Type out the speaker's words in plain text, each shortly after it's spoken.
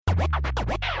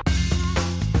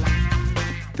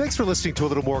Thanks for listening to A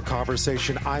Little More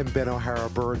Conversation. I'm Ben O'Hara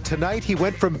Byrne. Tonight, he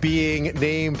went from being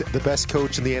named the best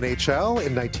coach in the NHL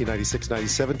in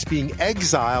 1996-97 to being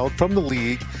exiled from the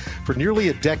league for nearly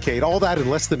a decade, all that in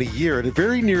less than a year, and it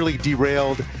very nearly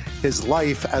derailed his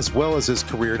life as well as his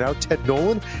career. Now, Ted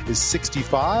Nolan is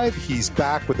 65. He's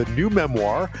back with a new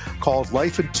memoir called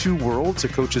Life in Two Worlds, a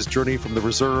coach's journey from the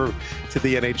reserve to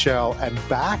the NHL and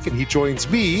back. And he joins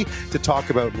me to talk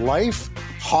about life,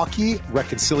 hockey,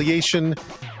 reconciliation,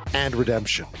 and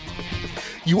redemption.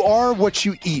 You are what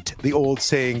you eat, the old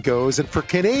saying goes. And for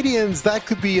Canadians, that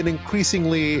could be an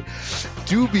increasingly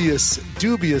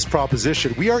dubious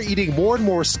proposition. We are eating more and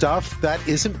more stuff that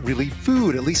isn't really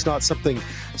food, at least not something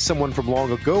someone from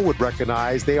long ago would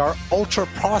recognize. They are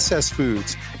ultra-processed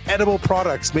foods, edible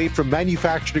products made from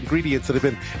manufactured ingredients that have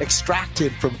been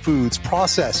extracted from foods,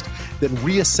 processed, then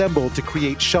reassembled to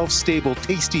create shelf-stable,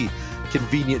 tasty,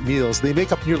 convenient meals. They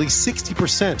make up nearly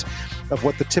 60% of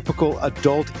what the typical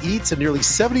adult eats and nearly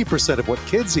 70% of what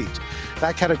kids eat.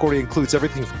 That category includes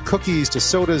everything from cookies to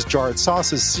sodas, jarred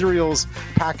sauces, cereals,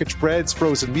 packaged breads,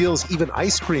 frozen meals, even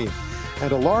ice cream.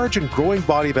 And a large and growing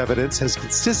body of evidence has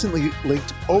consistently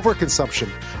linked overconsumption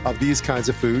of these kinds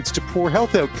of foods to poor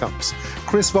health outcomes.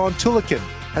 Chris Van Tulleken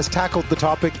has tackled the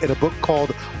topic in a book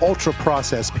called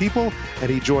Ultra-Processed People, and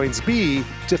he joins me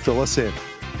to fill us in.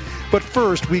 But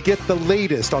first, we get the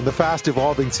latest on the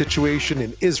fast-evolving situation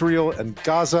in Israel and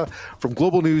Gaza from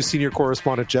Global News senior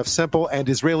correspondent Jeff Semple and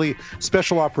Israeli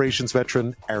Special Operations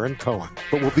veteran Aaron Cohen.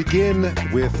 But we'll begin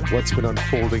with what's been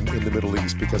unfolding in the Middle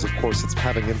East because, of course, it's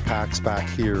having impacts back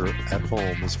here at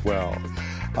home as well.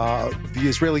 The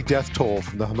Israeli death toll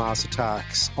from the Hamas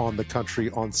attacks on the country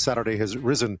on Saturday has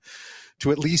risen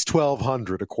to at least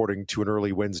 1,200, according to an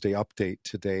early Wednesday update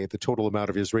today. The total amount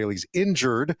of Israelis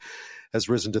injured has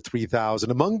risen to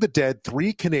 3,000. Among the dead,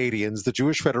 3 Canadians. The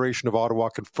Jewish Federation of Ottawa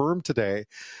confirmed today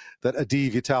that Adi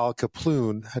Vital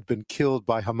Kaploun had been killed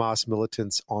by Hamas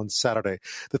militants on Saturday.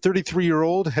 The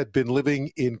 33-year-old had been living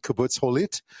in Kibbutz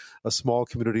Holit, a small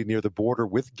community near the border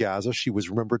with Gaza. She was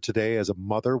remembered today as a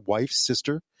mother, wife,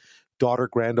 sister, daughter,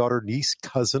 granddaughter, niece,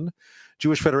 cousin.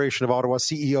 Jewish Federation of Ottawa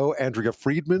CEO Andrea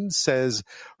Friedman says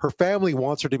her family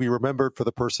wants her to be remembered for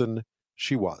the person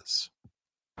she was.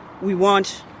 We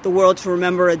want the world to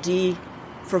remember Adi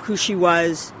for who she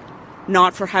was,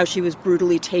 not for how she was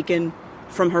brutally taken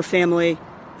from her family,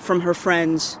 from her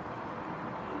friends,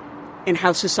 and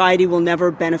how society will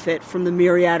never benefit from the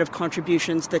myriad of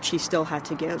contributions that she still had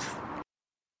to give.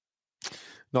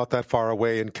 Not that far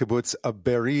away in Kibbutz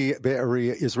Be'eri,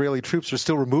 Israeli troops are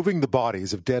still removing the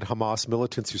bodies of dead Hamas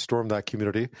militants who stormed that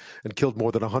community and killed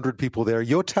more than 100 people there.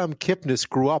 Yotam Kipnis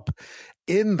grew up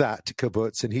in that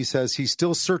kibbutz, and he says he's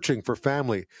still searching for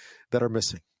family that are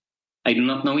missing. I do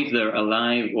not know if they're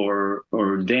alive or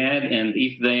dead, and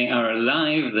if they are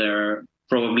alive, they're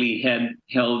probably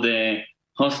held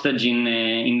hostage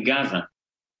in Gaza.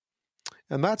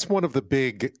 And that's one of the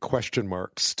big question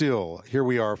marks still. Here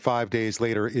we are 5 days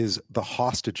later, is the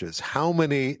hostages. How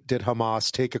many did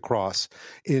Hamas take across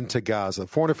into Gaza?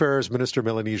 Foreign Affairs Minister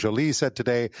Melanie Joly said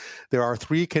today there are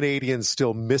 3 Canadians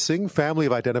still missing. Family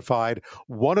have identified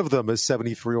one of them as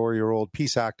 73-year-old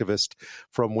peace activist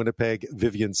from Winnipeg,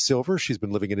 Vivian Silver. She's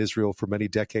been living in Israel for many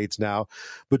decades now.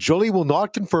 But Joly will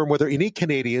not confirm whether any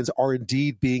Canadians are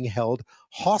indeed being held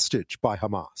hostage by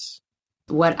Hamas.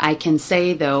 What I can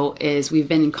say, though, is we've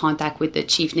been in contact with the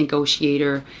chief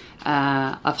negotiator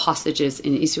of hostages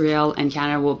in Israel, and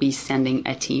Canada will be sending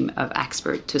a team of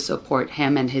experts to support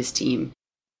him and his team.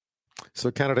 So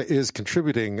Canada is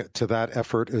contributing to that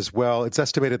effort as well. It's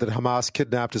estimated that Hamas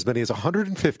kidnapped as many as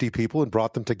 150 people and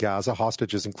brought them to Gaza,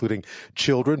 hostages including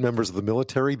children, members of the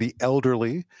military, the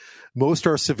elderly. Most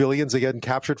are civilians, again,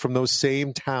 captured from those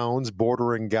same towns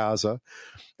bordering Gaza.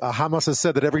 Hamas has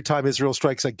said that every time Israel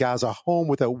strikes a Gaza home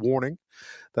without warning,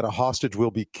 that a hostage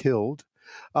will be killed.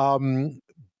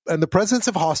 And the presence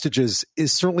of hostages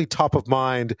is certainly top of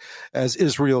mind as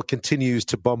Israel continues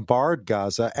to bombard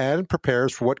Gaza and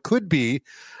prepares for what could be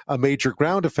a major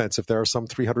ground offensive. There are some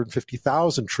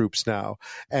 350,000 troops now.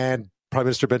 And Prime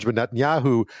Minister Benjamin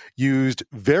Netanyahu used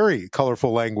very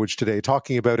colorful language today,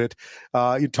 talking about it,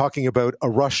 talking about a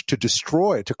rush to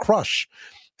destroy, to crush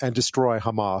and destroy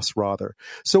Hamas, rather.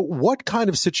 So what kind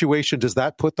of situation does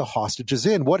that put the hostages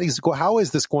in? How is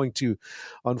this going to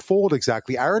unfold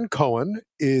exactly? Aaron Cohen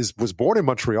was born in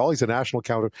Montreal. He's a national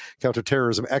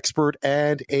counterterrorism expert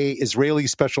and a Israeli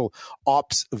special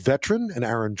ops veteran. And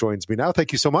Aaron joins me now.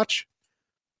 Thank you so much.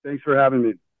 Thanks for having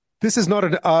me. This is not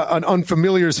an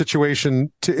unfamiliar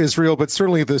situation to Israel, but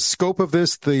certainly the scope of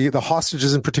this, the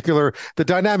hostages in particular, the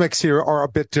dynamics here are a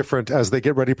bit different as they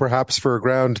get ready perhaps for a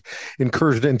ground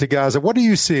incursion into Gaza. What are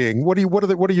you seeing? What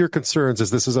are your concerns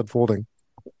as this is unfolding?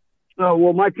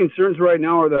 Well, my concerns right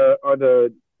now are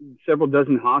the several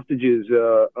dozen hostages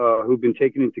who've been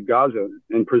taken into Gaza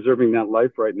and preserving that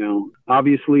life right now.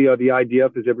 Obviously, the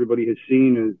IDF, as everybody has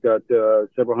seen, has got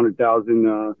several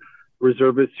 100,000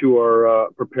 reservists who are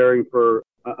preparing for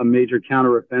a major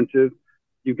counteroffensive.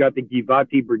 You've got the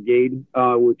Givati Brigade,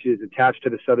 which is attached to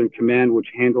the Southern Command, which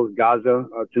handles Gaza.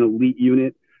 It's an elite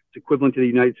unit. It's equivalent to the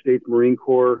United States Marine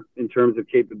Corps in terms of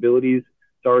capabilities.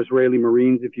 It's our Israeli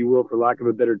Marines, if you will, for lack of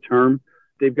a better term.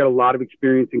 They've got a lot of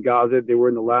experience in Gaza. They were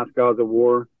in the last Gaza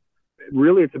war.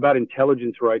 Really, it's about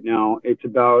intelligence right now. It's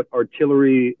about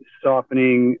artillery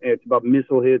softening. It's about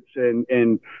missile hits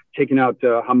and taking out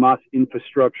Hamas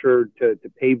infrastructure to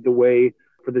pave the way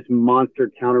for this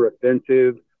monster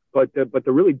counteroffensive. But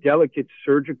the really delicate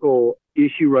surgical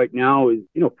issue right now is,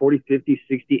 40, 50,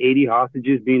 60, 80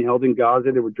 hostages being held in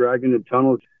Gaza. They were dragged into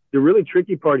tunnels. The really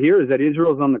tricky part here is that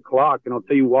Israel's on the clock, and I'll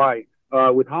tell you why.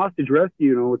 With hostage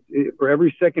rescue, for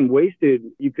every second wasted,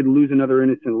 you could lose another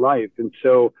innocent life. And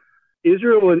so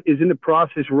Israel is in the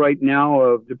process right now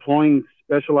of deploying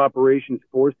special operations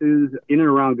forces in and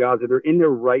around Gaza. They're in there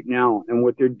right now. And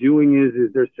what they're doing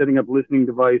is they're setting up listening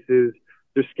devices.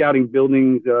 They're scouting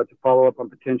buildings to follow up on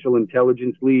potential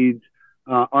intelligence leads.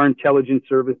 Our intelligence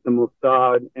service, the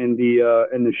Mossad and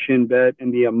the Shin Bet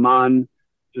and the Amman,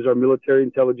 which is our military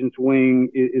intelligence wing,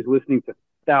 is listening to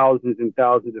thousands and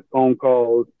thousands of phone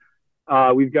calls.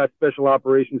 We've got special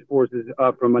operations forces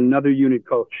from another unit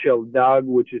called Sheldag,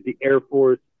 which is the Air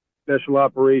Force Special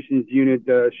Operations Unit.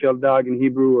 Sheldag in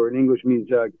Hebrew or in English means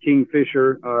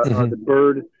kingfisher, or the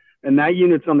bird. And that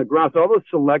unit's on the ground. So all those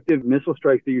selective missile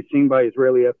strikes that you're seeing by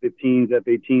Israeli F-15s,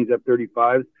 F-18s,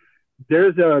 F-35s,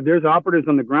 there's operatives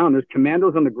on the ground. There's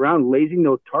commandos on the ground lasing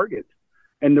those targets.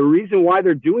 And the reason why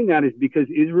they're doing that is because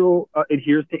Israel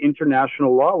adheres to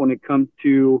international law when it comes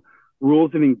to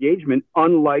rules of engagement,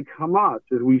 unlike Hamas,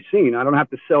 as we've seen. I don't have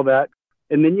to sell that.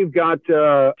 And then you've got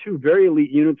two very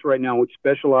elite units right now which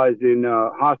specialize in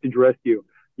hostage rescue.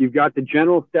 You've got the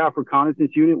General Staff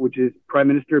Reconnaissance Unit, which is Prime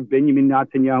Minister Benjamin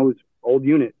Netanyahu's old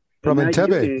unit. From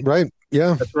Entebbe, right?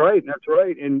 Yeah. That's right.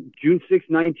 And June 6,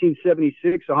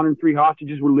 1976, 103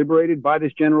 hostages were liberated by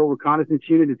this General Reconnaissance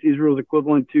Unit. It's Israel's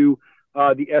equivalent to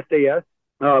the SAS.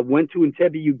 Went to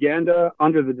Entebbe, Uganda,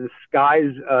 under the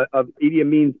disguise of Idi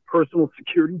Amin's personal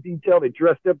security detail. They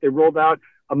dressed up. They rolled out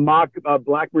a mock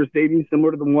black Mercedes,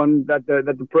 similar to the one that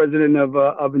the president of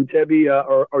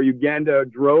Entebbe or Uganda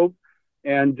drove,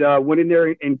 and went in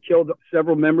there and killed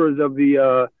several members of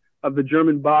the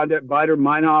German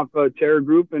Baader-Meinhof terror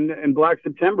group and Black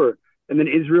September. And then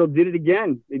Israel did it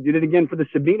again. They did it again for the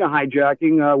Sabina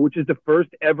hijacking, which is the first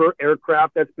ever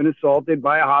aircraft that's been assaulted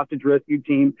by a hostage rescue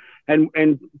team,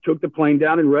 and took the plane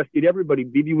down and rescued everybody.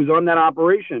 Bibi was on that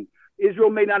operation. Israel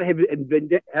may not have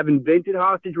invented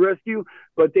hostage rescue,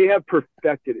 but they have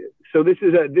perfected it. So this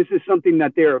is something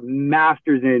that they are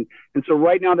masters in. And so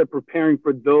right now they're preparing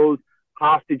for those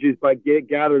hostages by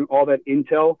gathering all that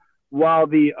intel, while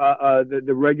the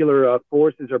regular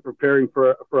forces are preparing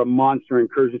for a monster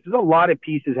incursion. There's a lot of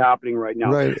pieces happening right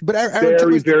now. Right, but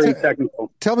Aaron, very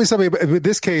technical. Tell me something. In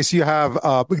this case, you have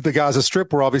the Gaza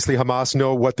Strip, where obviously Hamas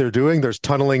know what they're doing. There's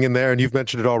tunneling in there, and you've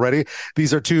mentioned it already.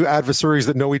 These are two adversaries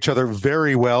that know each other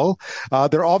very well.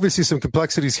 There are obviously some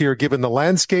complexities here, given the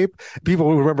landscape. People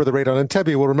who remember the raid on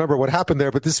Entebbe will remember what happened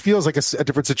there, but this feels like a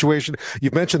different situation.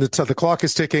 You've mentioned that the clock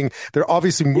is ticking. They're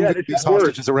obviously moving these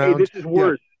hostages around. Hey, this is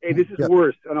worse. Yeah. Hey, this is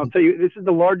worse. And I'll tell you, this is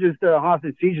the largest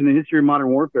hostage siege in the history of modern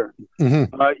warfare.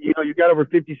 You've got over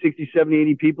 50, 60, 70,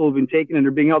 80 people who've been taken, and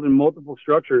they're being held in multiple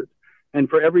structures. And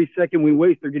for every second we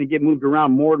waste, they're going to get moved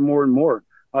around more and more and more.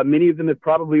 Many of them have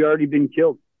probably already been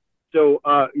killed. So,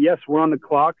 yes, we're on the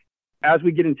clock. As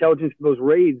we get intelligence for those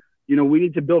raids, we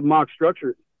need to build mock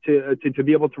structures to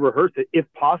be able to rehearse it, if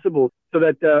possible, so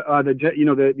that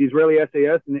the Israeli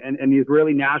SAS and the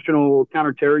Israeli National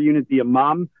Counterterror Unit, the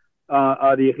Imam,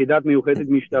 the Yechidat Meuchedet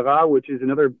Mishtara, which is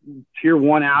another tier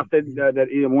 1 asset that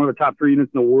one of the top 3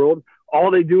 units in the world.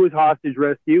 All they do is hostage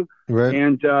rescue. Right.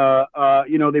 And,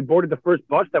 they boarded the first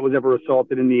bus that was ever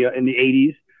assaulted in the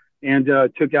 80s and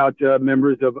took out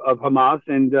members of Hamas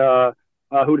and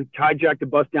who hijacked the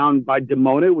bus down by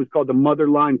Dimona. It was called the Mother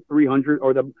Line 300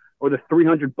 or the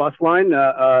 300 bus line.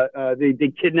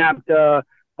 They kidnapped a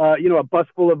bus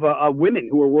full of women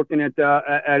who were working at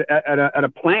a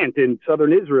plant in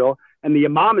southern Israel, and the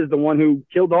Imam is the one who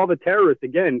killed all the terrorists.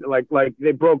 Again, like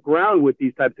they broke ground with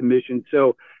these types of missions.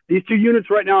 So These two units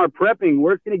right now are prepping.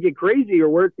 Where it's going to get crazy or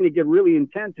where it's going to get really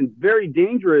intense and very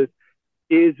dangerous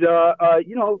is,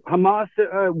 Hamas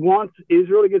wants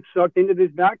Israel to get sucked into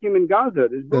this vacuum in Gaza.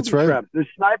 There's booby traps, there's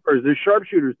snipers, there's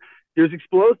sharpshooters, there's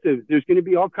explosives. There's going to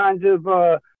be all kinds of,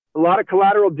 a lot of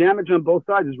collateral damage on both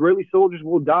sides. Israeli soldiers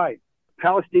will die.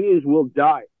 Palestinians will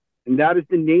die. And that is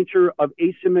the nature of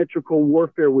asymmetrical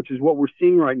warfare, which is what we're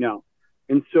seeing right now.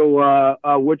 And so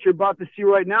what you're about to see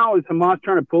right now is Hamas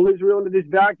trying to pull Israel into this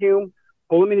vacuum,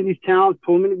 pull them into these towns,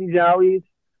 pull them into these alleys.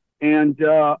 And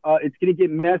it's going to get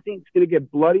messy. It's going to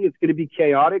get bloody. It's going to be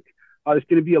chaotic. There's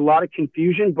going to be a lot of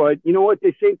confusion. But you know what?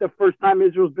 They say it's the first time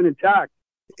Israel's been attacked.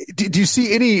 Do you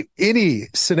see any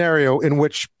scenario in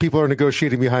which people are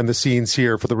negotiating behind the scenes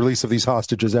here for the release of these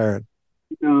hostages, Aaron?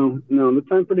 No. The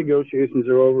time for negotiations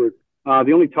are over.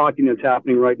 The only talking that's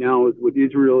happening right now is with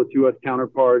Israel, its U.S.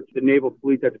 counterparts, the naval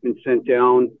fleet that's been sent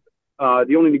down.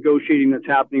 The only negotiating that's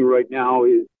happening right now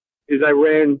is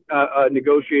Iran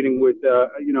negotiating with,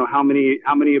 how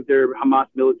many of their Hamas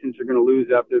militants are going to lose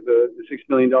after the $6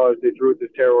 million they threw at this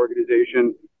terror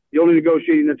organization. The only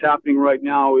negotiating that's happening right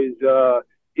now is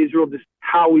Israel, just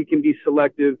how we can be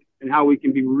selective and how we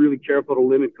can be really careful to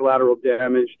limit collateral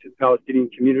damage to the Palestinian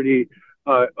community.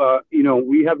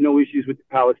 We have no issues with the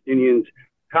Palestinians.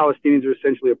 Palestinians are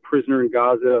essentially a prisoner in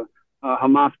Gaza.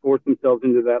 Hamas forced themselves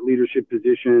into that leadership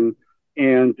position,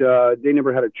 and they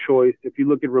never had a choice. If you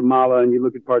look at Ramallah and you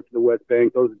look at parts of the West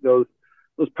Bank, those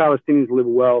Palestinians live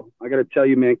well. I got to tell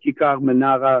you, man, Kikar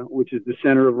Menara, which is the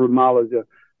center of Ramallah,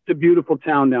 it's a beautiful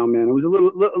town now, man. It was a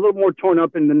little more torn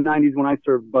up in the 90s when I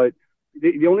served, but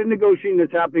the only negotiating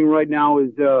that's happening right now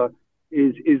is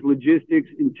logistics,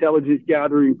 intelligence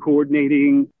gathering,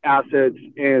 coordinating assets,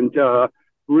 and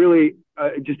really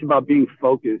just about being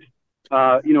focused.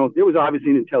 There was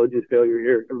obviously an intelligence failure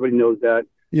here. Everybody knows that.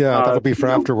 Yeah, that'll be for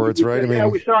afterwards, right?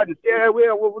 We saw it. Yeah,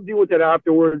 we'll deal with that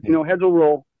afterwards. Heads will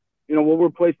roll. We'll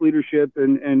replace leadership,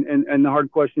 and the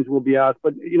hard questions will be asked.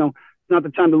 But it's not the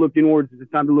time to look inwards. It's the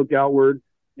time to look outward.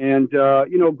 And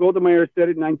Golda Meir said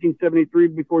it in 1973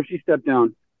 before she stepped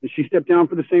down. And she stepped down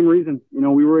for the same reason.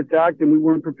 We were attacked and we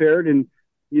weren't prepared. And,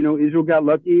 Israel got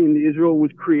lucky and Israel was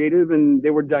creative and they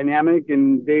were dynamic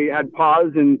and they had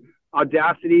pause and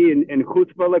audacity and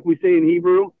chutzpah, like we say in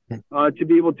Hebrew, to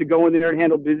be able to go in there and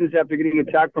handle business after getting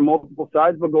attacked from multiple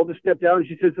sides. But Golda stepped down and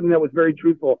she said something that was very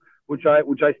truthful, which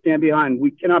I stand behind.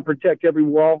 We cannot protect every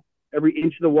wall, every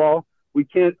inch of the wall. We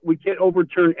can't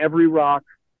overturn every rock,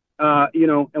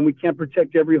 and we can't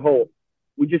protect every hole.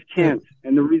 We just can't.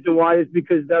 And the reason why is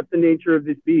because that's the nature of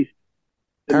this beast.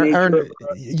 Aaron,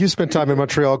 you spent time in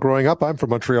Montreal growing up. I'm from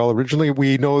Montreal originally.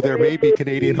 We know there may be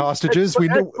Canadian hostages. We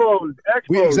know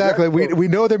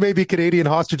there may be Canadian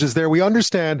hostages there. We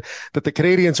understand that the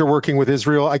Canadians are working with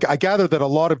Israel. I gather that a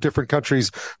lot of different countries,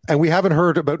 and we haven't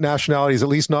heard about nationalities, at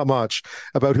least not much,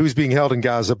 about who's being held in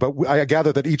Gaza. But I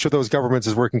gather that each of those governments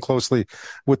is working closely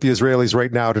with the Israelis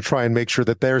right now to try and make sure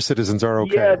that their citizens are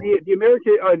okay. Yeah, the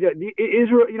American,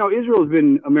 Israel has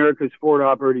been America's forward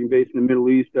operating base in the Middle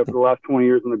East for the last 20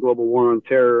 years on the global war on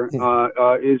terror.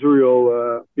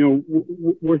 Israel,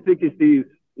 we're thick as thieves.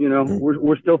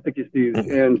 We're still thick as thieves.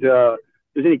 And if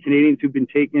there's any Canadians who've been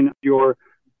taken, your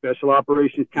Special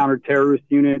Operations Counter-Terrorist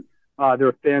Unit, they're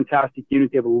a fantastic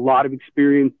unit. They have a lot of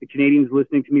experience. The Canadians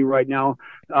listening to me right now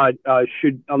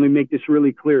should, let me make this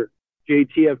really clear.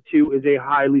 JTF-2 is a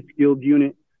highly skilled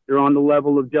unit. They're on the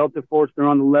level of Delta Force. They're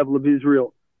on the level of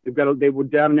Israel. They were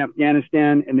down in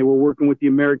Afghanistan and they were working with the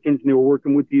Americans and they were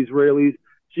working with the Israelis.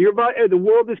 So the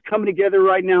world is coming together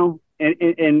right now, and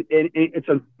it's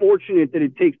unfortunate that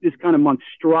it takes this kind of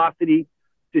monstrosity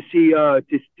to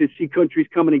see countries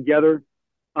coming together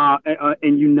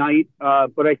and unite.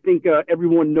 But I think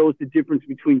everyone knows the difference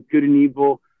between good and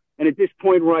evil. And at this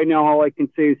point right now, all I can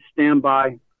say is stand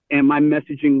by, and my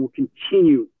messaging will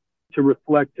continue to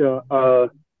reflect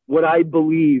what I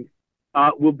believe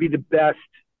will be the best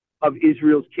of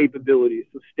Israel's capabilities.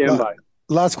 So stand by.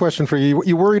 Last question for you.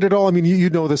 You worried at all? I mean, you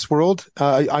know this world.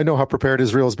 I know how prepared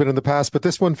Israel has been in the past, but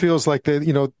this one feels like this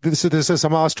is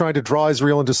Hamas trying to draw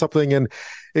Israel into something, and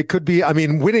it could be. I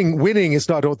mean, winning is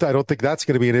not. I don't think that's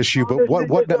going to be an issue. But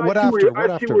what after?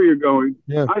 I see where you're going.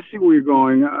 Yeah. I see where you're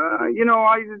going.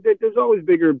 There's always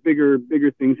bigger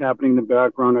things happening in the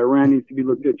background. Iran needs to be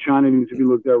looked at. China needs to be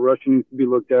looked at. Russia needs to be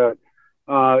looked at.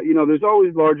 There's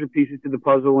always larger pieces to the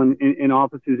puzzle in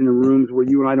offices and in rooms where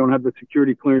you and I don't have the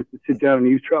security clearance to sit down and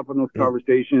eavesdrop on those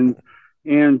conversations.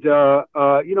 And, but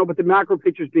the macro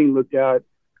picture is being looked at.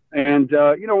 And,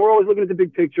 we're always looking at the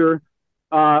big picture.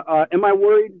 Am I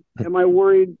worried?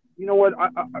 You know what?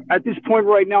 At this point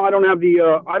right now, I don't have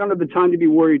the time to be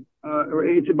worried.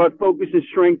 It's about focus and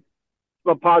strength.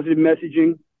 about positive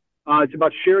messaging. It's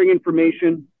about sharing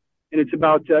information, and it's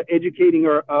about educating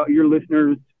your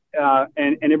listeners.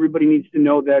 And everybody needs to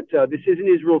know that this isn't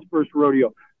Israel's first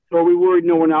rodeo. So are we worried?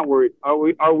 No, we're not worried. Are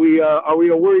we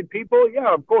a worried people?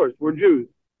 Yeah, of course. We're Jews.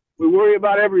 We worry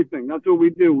about everything. That's what we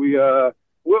do.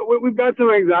 We've got some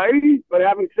anxiety, but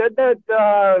having said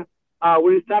that,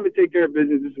 when it's time to take care of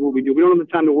business, this is what we do. We don't have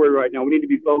the time to worry right now. We need to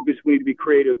be focused. We need to be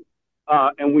creative,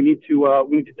 and we need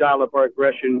to dial up our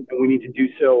aggression, and we need to do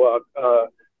so.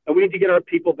 And we need to get our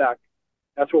people back.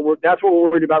 That's what we're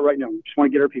worried about right now. We just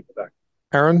want to get our people back.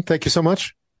 Aaron, thank you so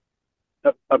much.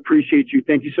 Appreciate you.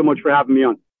 Thank you so much for having me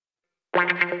on.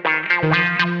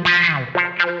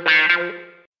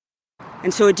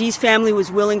 And so Adi's family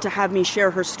was willing to have me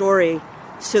share her story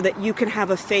so that you can have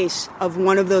a face of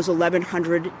one of those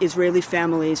 1,100 Israeli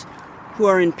families who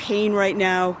are in pain right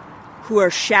now, who are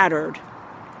shattered,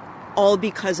 all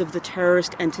because of the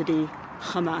terrorist entity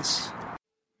Hamas.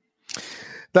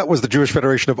 That was the Jewish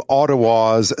Federation of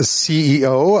Ottawa's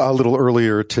CEO a little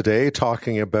earlier today,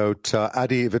 talking about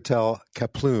Adi Vital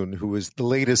Kaploun, who is the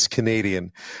latest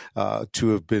Canadian to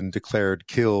have been declared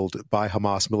killed by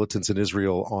Hamas militants in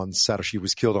Israel on Saturday. She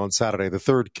was killed on Saturday, the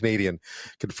third Canadian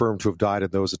confirmed to have died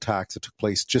in those attacks that took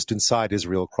place just inside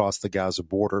Israel across the Gaza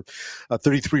border.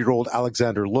 33-year-old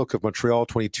Alexander Look of Montreal,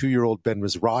 22-year-old Ben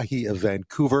Mizrahi of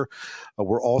Vancouver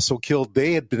were also killed.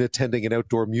 They had been attending an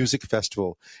outdoor music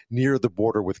festival near the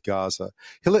border with Gaza.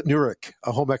 Hilat Nurik,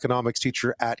 a home economics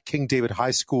teacher at King David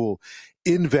High School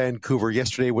in Vancouver,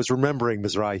 yesterday was remembering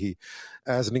Mizrahi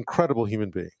as an incredible human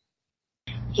being.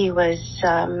 He was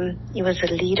a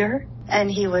leader, and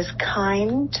he was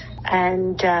kind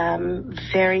and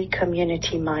very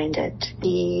community minded.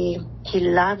 He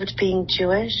loved being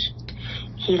Jewish.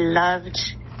 He loved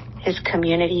his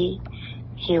community.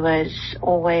 He was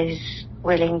always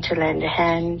willing to lend a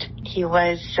hand. He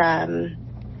was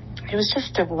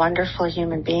just a wonderful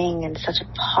human being and such a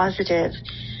positive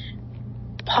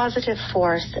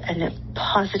force and a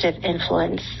positive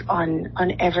influence on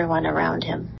everyone around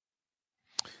him.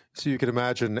 So you can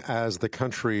imagine, as the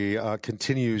country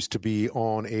continues to be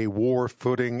on a war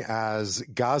footing, as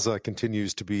Gaza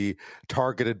continues to be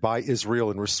targeted by Israel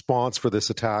in response for this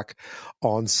attack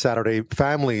on Saturday,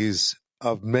 families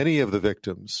of many of the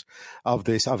victims of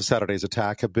Saturday's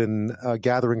attack have been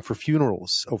gathering for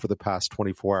funerals over the past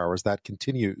 24 hours. That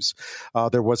continues.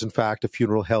 There was, in fact, a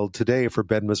funeral held today for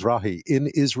Ben Mizrahi in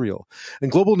Israel.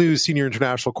 And Global News senior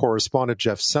international correspondent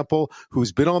Jeff Semple,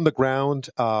 who's been on the ground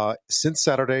since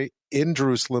Saturday in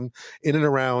Jerusalem, in and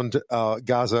around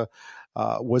Gaza,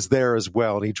 was there as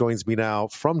well. And he joins me now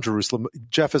from Jerusalem.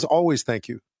 Jeff, as always, thank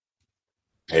you.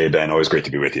 Hey, Ben, always great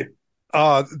to be with you.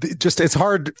 It's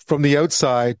hard from the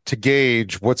outside to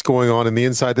gauge what's going on in the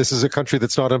inside. This is a country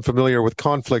that's not unfamiliar with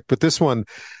conflict, but this one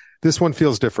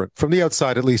feels different. From the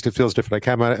outside, at least, it feels different. I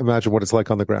can't imagine what it's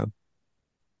like on the ground.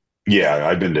 Yeah,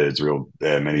 I've been to Israel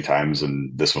many times,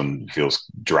 and this one feels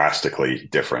drastically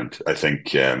different. I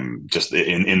think just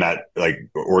in that, like,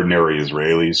 ordinary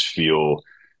Israelis feel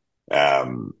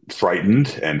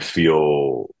frightened and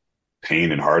feel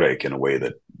pain and heartache in a way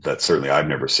that certainly I've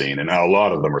never seen. And a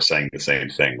lot of them are saying the same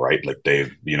thing, right? Like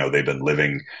they've been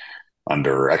living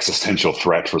under existential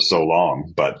threat for so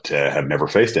long, but have never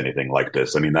faced anything like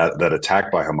this. I mean, that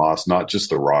attack by Hamas, not just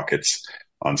the rockets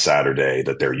on Saturday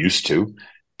that they're used to,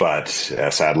 but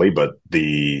sadly, but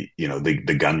the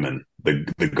gunmen,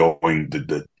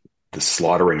 the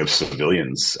slaughtering of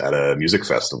civilians at a music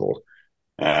festival,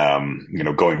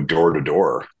 going door to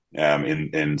door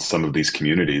in some of these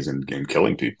communities and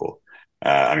killing people.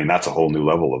 I mean, that's a whole new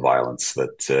level of violence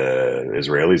that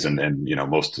Israelis and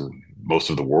most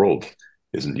of the world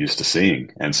isn't used to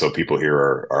seeing. And so people here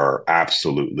are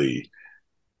absolutely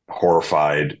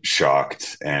horrified,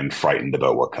 shocked, and frightened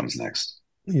about what comes next.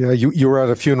 Yeah, you were at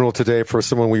a funeral today for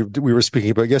someone we were speaking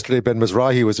about yesterday. Ben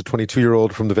Mizrahi was a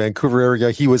 22-year-old from the Vancouver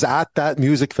area. He was at that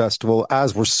music festival,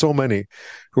 as were so many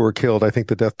who were killed. I think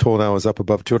the death toll now is up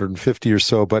above 250 or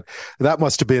so. But that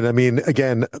must have been, I mean,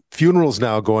 again, funerals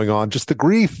now going on. Just the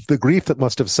grief that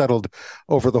must have settled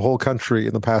over the whole country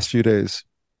in the past few days.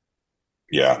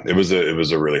 Yeah, it was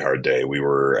a really hard day. We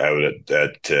were out at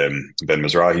Ben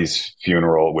Mizrahi's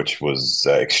funeral, which was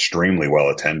extremely well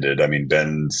attended. I mean,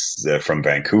 Ben's from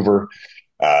Vancouver.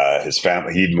 His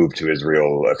family, he'd moved to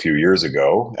Israel a few years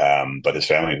ago, but his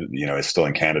family, is still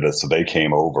in Canada, so they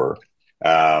came over.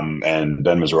 And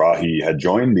Ben Mizrahi had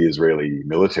joined the Israeli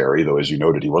military, though, as you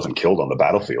noted, he wasn't killed on the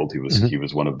battlefield. He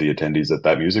was one of the attendees at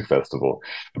that music festival.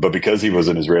 But because he was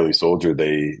an Israeli soldier,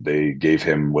 they gave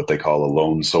him what they call a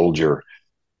lone soldier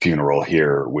funeral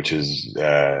here, which is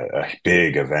a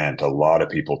big event. A lot of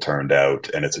people turned out,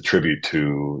 and it's a tribute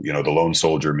to, the lone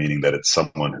soldier, meaning that it's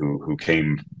someone who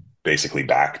came basically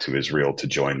back to Israel to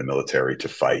join the military to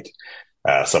fight.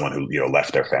 Someone who,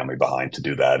 left their family behind to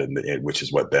do that, which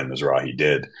is what Ben Mizrahi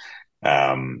did.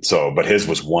 But his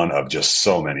was one of just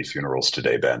so many funerals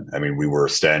today, Ben. I mean, we were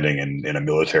standing in a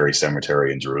military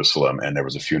cemetery in Jerusalem, and there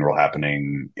was a funeral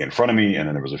happening in front of me, and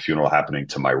then there was a funeral happening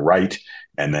to my right.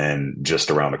 And then just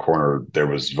around the corner, there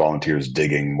was volunteers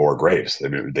digging more graves. I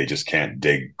mean, they just can't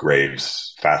dig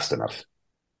graves fast enough.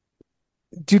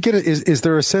 Do you get it? Is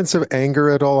there a sense of anger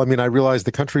at all? I mean, I realize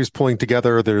the country is pulling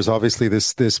together. There's obviously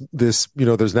this, there's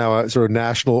now a sort of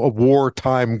a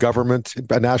wartime government,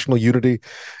 a national unity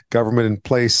government in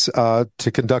place,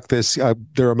 to conduct this.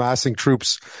 They're amassing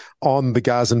troops on the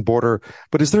Gazan border.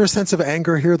 But is there a sense of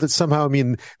anger here that somehow, I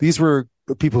mean, these were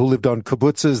people who lived on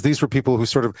kibbutzes. These were people who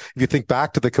sort of, if you think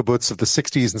back to the kibbutz of the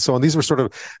 60s and so on, these were sort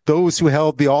of those who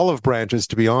held the olive branches,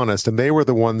 to be honest, and they were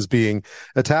the ones being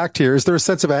attacked here. Is there a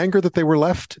sense of anger that they were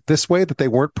left this way, that they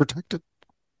weren't protected?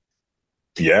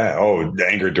 Yeah. Oh, the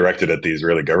anger directed at the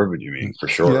Israeli government, you mean, for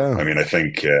sure. Yeah. I mean, I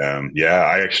think,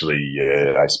 I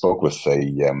spoke with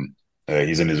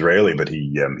he's an Israeli, but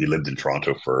he lived in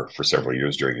Toronto for several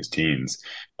years during his teens.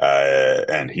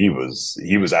 And he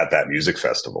was at that music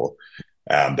festival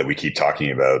that we keep talking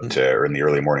about in the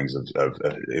early mornings of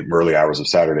early hours of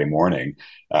Saturday morning.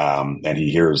 And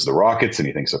he hears the rockets and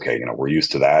he thinks, okay, we're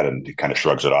used to that. And he kind of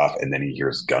shrugs it off. And then he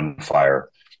hears gunfire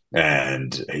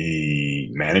and he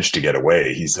managed to get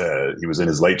away. He was in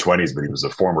his late 20s, but he was a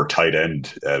former tight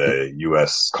end at a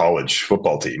U.S. college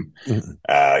football team,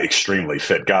 extremely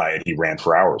fit guy. And he ran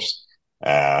for hours.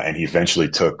 And he eventually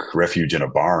took refuge in a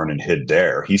barn and hid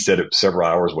there. He said several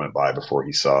hours went by before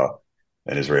he saw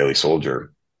an Israeli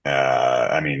soldier.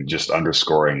 I mean, just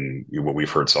underscoring what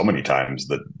we've heard so many times,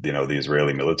 that, the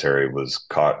Israeli military was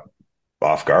caught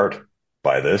off guard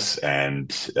by this.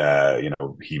 And,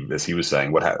 as he was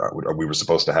saying, we were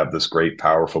supposed to have this great,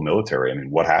 powerful military. I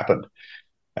mean, what happened?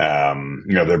 There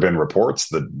have been reports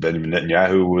that Benjamin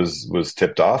Netanyahu was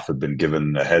tipped off, had been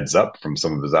given a heads up from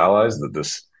some of his allies that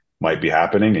this might be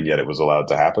happening, and yet it was allowed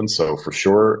to happen. So for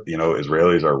sure,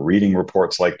 Israelis are reading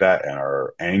reports like that and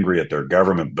are angry at their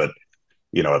government. But,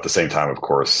 at the same time, of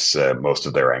course, most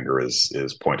of their anger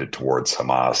is pointed towards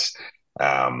Hamas.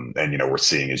 And, we're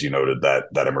seeing, as you noted,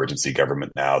 that emergency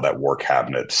government now, that war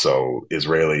cabinet. So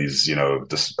Israelis,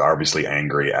 just obviously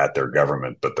angry at their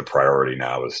government, but the priority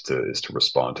now is to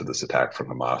respond to this attack from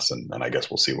Hamas. And I guess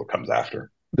we'll see what comes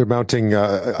after. They're mounting,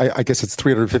 I guess it's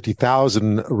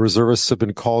 350,000 reservists have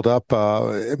been called up.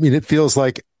 I mean, it feels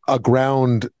like a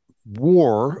ground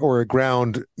war or a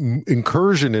ground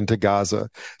incursion into Gaza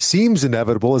seems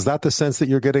inevitable. Is that the sense that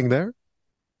you're getting there?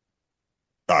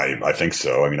 I think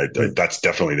so. I mean, that's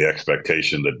definitely the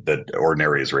expectation that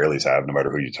ordinary Israelis have, no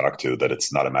matter who you talk to, that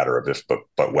it's not a matter of if,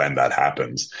 but when that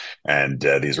happens. And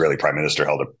the Israeli prime minister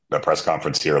held a press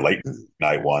conference here late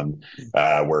night one,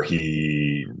 where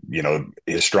he,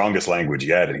 his strongest language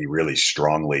yet, and he really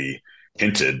strongly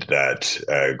hinted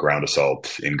that ground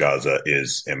assault in Gaza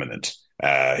is imminent.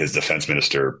 His defense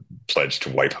minister pledged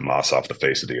to wipe Hamas off the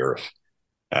face of the earth.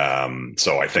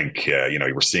 So I think,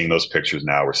 we're seeing those pictures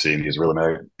now. We're seeing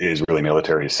the Israeli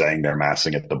military saying they're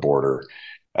massing at the border.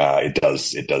 It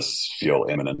does feel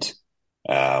imminent.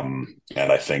 And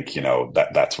I think,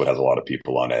 that's what has a lot of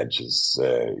people on edge is,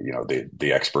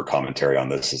 the expert commentary on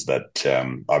this is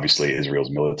that, obviously Israel's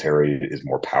military is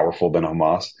more powerful than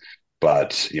Hamas,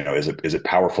 but, is it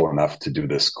powerful enough to do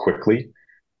this quickly,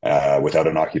 without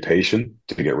an occupation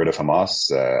to get rid of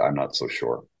Hamas? I'm not so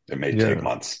sure. It may take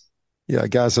months. Yeah,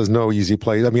 Gaza's no easy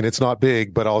place. I mean, it's not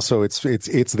big, but also it's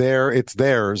there, it's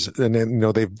theirs, and then,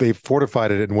 they've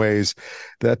fortified it in ways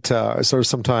that are sort of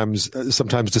sometimes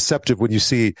deceptive when you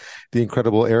see the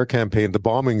incredible air campaign, the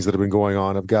bombings that have been going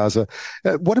on of Gaza.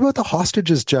 What about the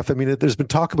hostages, Jeff? I mean, there's been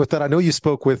talk about that. I know you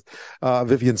spoke with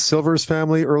Vivian Silver's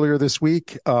family earlier this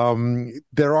week.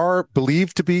 There are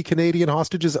believed to be Canadian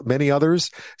hostages, many others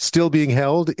still being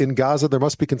held in Gaza. There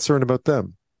must be concern about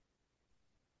them.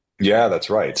 Yeah, that's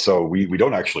right. So we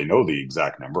don't actually know the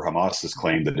exact number. Hamas has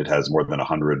claimed that it has more than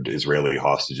 100 Israeli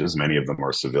hostages. Many of them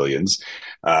are civilians.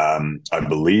 I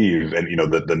believe, and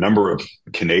the number of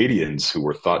Canadians who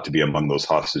were thought to be among those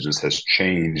hostages has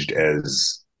changed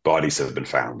as bodies have been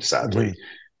found, sadly.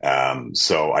 Mm-hmm.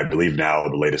 So I believe now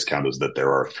the latest count is that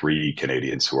there are 3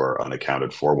 Canadians who are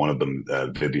unaccounted for. One of them,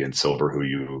 Vivian Silver, who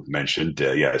you mentioned.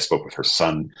 I spoke with her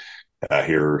son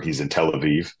here. He's in Tel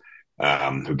Aviv.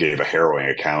 Who gave a harrowing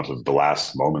account of the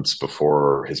last moments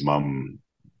before his mom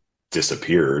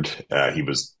disappeared. He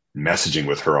was messaging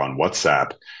with her on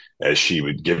WhatsApp as she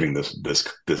was giving this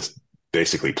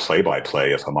basically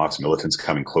play-by-play of Hamas militants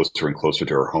coming closer and closer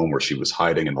to her home where she was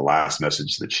hiding. And the last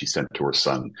message that she sent to her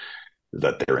son is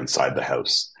that they're inside the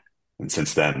house. And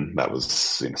since then, that was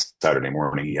Saturday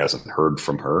morning, he hasn't heard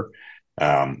from her.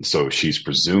 So she's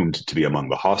presumed to be among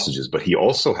the hostages, but he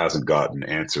also hasn't gotten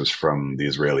answers from the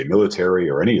Israeli military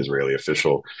or any Israeli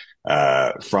official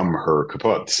from her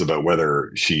kibbutz about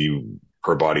whether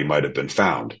her body might have been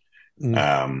found.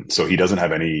 So he doesn't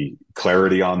have any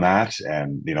clarity on that.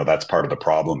 And, that's part of the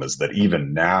problem, is that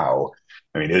even now,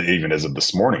 even as of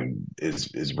this morning,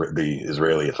 the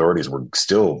Israeli authorities were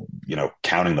still,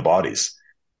 counting the bodies.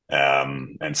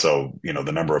 And so,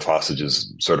 the number of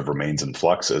hostages sort of remains in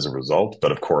flux as a result.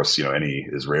 But of course, any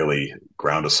Israeli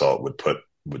ground assault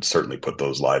would certainly put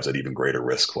those lives at even greater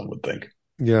risk, one would think.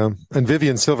 Yeah. And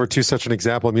Vivian Silver, too, such an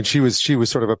example. She was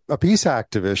sort of a peace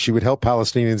activist. She would help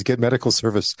Palestinians get medical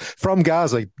service from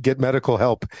Gaza, get medical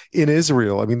help in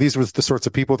Israel. These were the sorts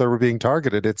of people that were being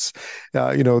targeted. It's,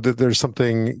 there's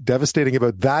something devastating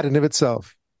about that in of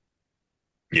itself.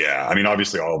 Yeah.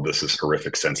 Obviously all of this is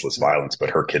horrific, senseless violence, but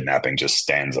her kidnapping just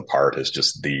stands apart as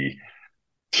just the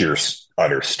pure,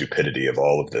 utter stupidity of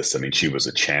all of this. She was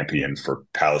a champion for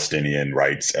Palestinian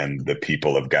rights and the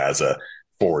people of Gaza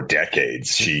for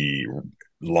decades. She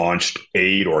launched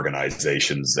aid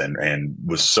organizations and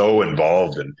was so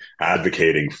involved in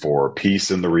advocating for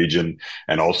peace in the region,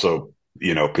 and also,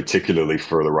 particularly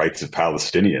for the rights of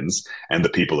Palestinians and the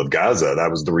people of Gaza.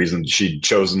 That was the reason she'd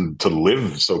chosen to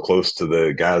live so close to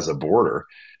the Gaza border.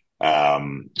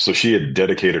 So she had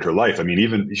dedicated her life.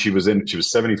 Even she was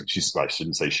 70. I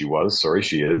shouldn't say she was, sorry,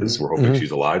 she is. We're hoping she's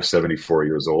alive, 74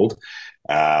 years old.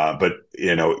 But,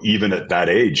 even at that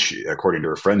age, according to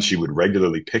her friends, she would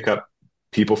regularly pick up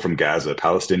people from Gaza,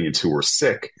 Palestinians who were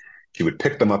sick. She would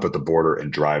pick them up at the border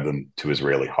and drive them to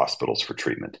Israeli hospitals for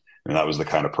treatment. And that was the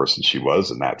kind of person she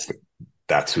was. And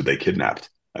that's who they kidnapped.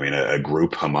 A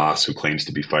group, Hamas, who claims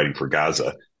to be fighting for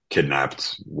Gaza,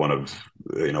 kidnapped one of,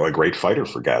 a great fighter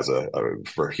for Gaza,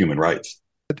 for human rights.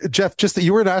 Jeff, just that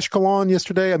you were in Ashkelon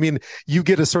yesterday. You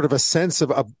get a sort of a sense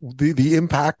of the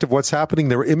impact of what's happening.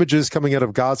 There were images coming out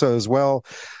of Gaza as well.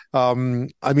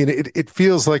 It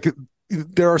feels like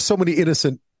there are so many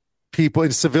innocent people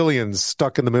and civilians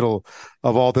stuck in the middle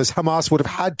of all this. Hamas would have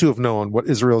had to have known what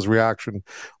Israel's reaction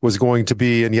was going to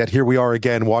be. And yet here we are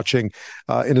again watching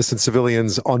innocent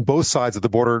civilians on both sides of the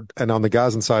border and on the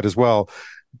Gazan side as well,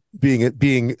 being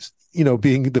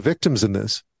the victims in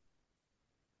this.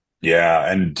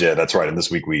 Yeah, and that's right. And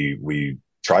this week we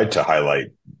tried to highlight,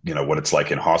 what it's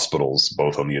like in hospitals,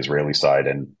 both on the Israeli side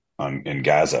and in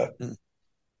Gaza.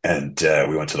 And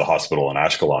we went to the hospital in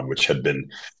Ashkelon, which had been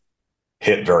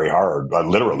hit very hard.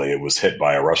 Literally, it was hit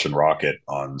by a Russian rocket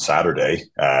on Saturday.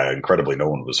 Incredibly, no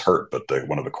one was hurt, but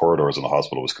one of the corridors in the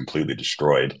hospital was completely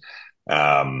destroyed.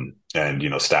 And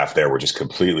staff there were just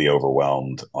completely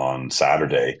overwhelmed on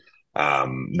Saturday.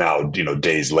 Now,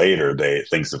 days later,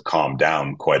 things have calmed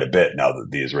down quite a bit now that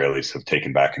the Israelis have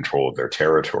taken back control of their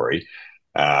territory.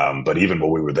 But even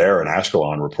when we were there in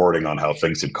Ashkelon reporting on how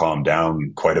things had calmed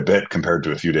down quite a bit compared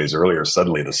to a few days earlier,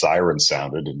 suddenly the sirens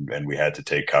sounded and we had to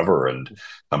take cover, and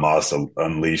Hamas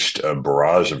unleashed a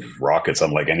barrage of rockets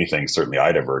unlike anything certainly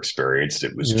I'd ever experienced.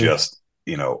 It was just,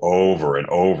 over and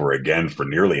over again for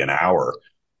nearly an hour.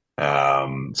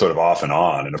 Sort of off and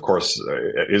on. And of course,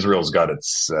 Israel's got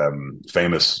its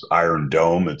famous Iron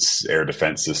Dome, its air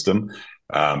defense system.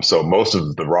 So most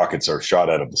of the rockets are shot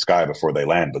out of the sky before they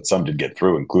land, but some did get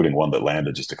through, including one that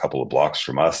landed just a couple of blocks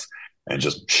from us and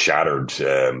just shattered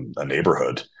a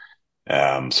neighborhood.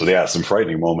 So yeah, some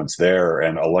frightening moments there,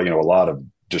 and a lot of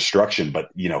destruction. But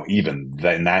even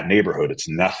in that neighborhood, it's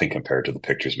nothing compared to the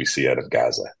pictures we see out of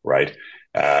Gaza, right?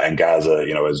 And Gaza,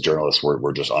 as journalists,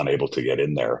 we're just unable to get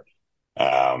in there.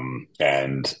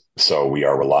 And so we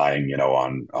are relying,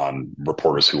 on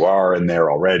reporters who are in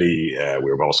there already.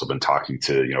 We've also been talking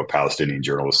to, Palestinian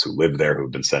journalists who live there,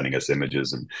 who've been sending us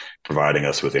images and providing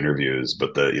us with interviews.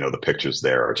 But the pictures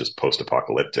there are just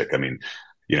post-apocalyptic. in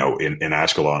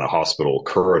Ashkelon, a hospital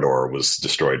corridor was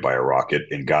destroyed by a rocket.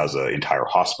 In Gaza, entire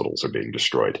hospitals are being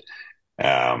destroyed.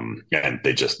 And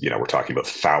they just, we're talking about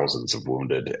thousands of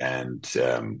wounded, and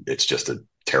it's just a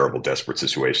terrible, desperate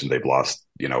situation. They've lost,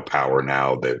 power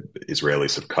now. The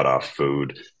Israelis have cut off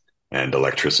food and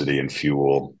electricity and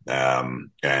fuel.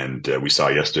 And we saw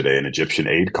yesterday an Egyptian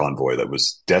aid convoy that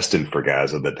was destined for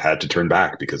Gaza that had to turn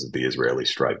back because of the Israeli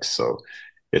strikes. So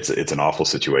it's an awful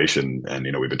situation. And,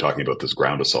 we've been talking about this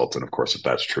ground assault. And of course, if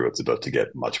that's true, it's about to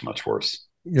get much, much worse.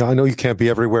 Yeah, I know you can't be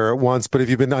everywhere at once, but have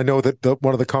you been? I know that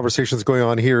one of the conversations going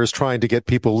on here is trying to get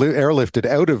people airlifted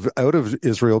out of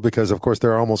Israel because, of course,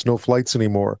 there are almost no flights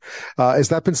anymore. Has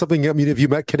that been something? I mean, have you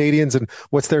met Canadians, and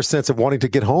what's their sense of wanting to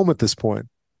get home at this point?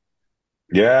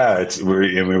 Yeah,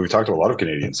 we talked to a lot of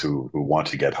Canadians who want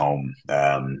to get home.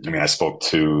 I mean, I spoke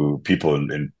to people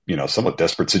in somewhat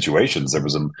desperate situations. There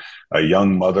was a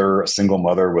young mother, a single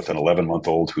mother with an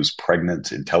 11-month-old who's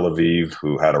pregnant in Tel Aviv,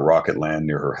 who had a rocket land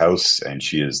near her house, and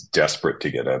she is desperate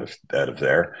to get out of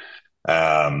there.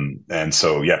 And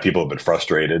so, yeah, people have been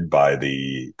frustrated by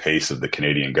the pace of the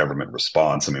Canadian government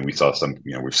response. I mean, we saw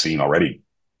we've seen already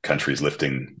countries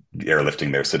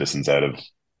airlifting their citizens out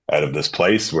of this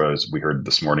place, whereas we heard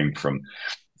this morning from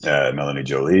Melanie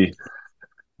Joly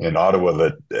in Ottawa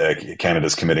that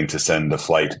Canada's committing to send a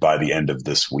flight by the end of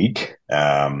this week.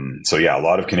 So yeah, a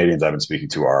lot of Canadians I've been speaking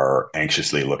to are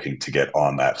anxiously looking to get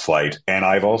on that flight. And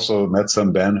I've also met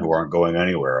some, Ben, who aren't going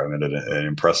anywhere. I met an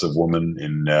impressive woman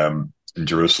in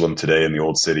Jerusalem today in the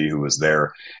Old City who was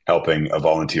there helping a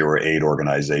volunteer aid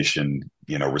organization,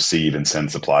 receive and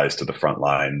send supplies to the front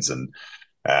lines. And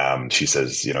she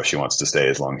says, she wants to stay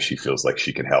as long as she feels like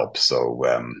she can help. So,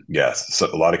 yes, so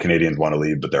a lot of Canadians want to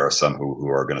leave, but there are some who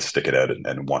are going to stick it out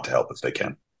and want to help if they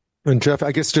can. And Jeff,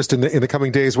 I guess just in the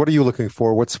coming days, what are you looking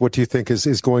for? What do you think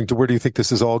is going to, where do you think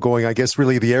this is all going? I guess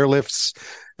really the airlifts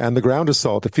and the ground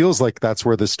assault. It feels like that's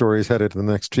where this story is headed in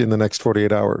the next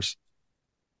 48 hours.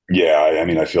 Yeah, I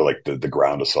mean, I feel like the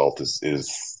ground assault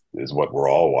is what we're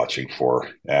all watching for.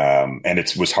 And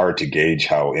it was hard to gauge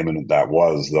how imminent that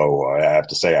was, though I have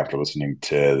to say, after listening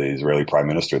to the Israeli Prime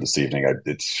Minister this evening,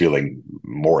 it's feeling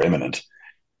more imminent,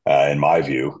 in my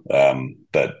view,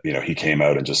 that, he came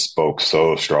out and just spoke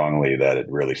so strongly that it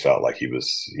really felt like he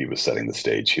was setting the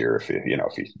stage here, if he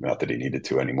not that he needed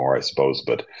to anymore, I suppose,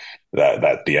 but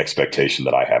that the expectation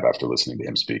that I have after listening to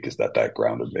him speak is that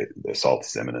ground assault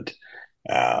is imminent.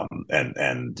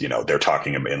 And they're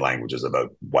talking in languages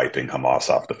about wiping Hamas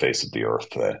off the face of the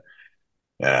earth.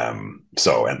 And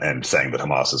saying that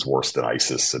Hamas is worse than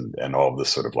ISIS and all of this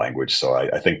sort of language. So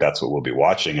I think that's what we'll be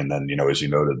watching. And then, as you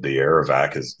noted, the air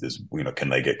evac is can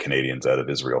they get Canadians out of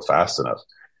Israel fast enough?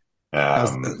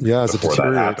 Before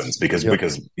that happens, because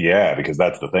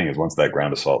that's the thing, is once that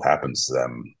ground assault happens,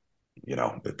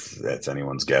 it's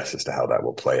anyone's guess as to how that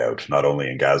will play out, not only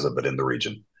in Gaza, but in the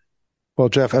region. Well,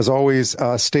 Jeff, as always,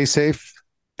 stay safe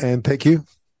and thank you.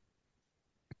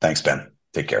 Thanks, Ben.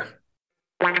 Take care.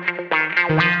 A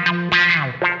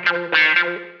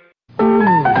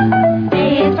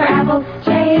is for apple,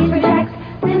 J is for Jack's,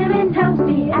 cinnamon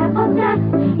toasty apple nuts.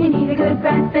 You need a good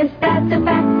breakfast, that's a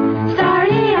fact.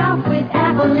 Starting off with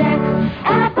Apple Jacks.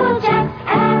 Apple Jacks,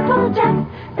 Apple Jacks.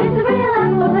 There's a real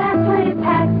apple that's what it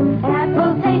packs.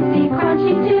 Apple tasty,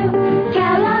 crunchy too.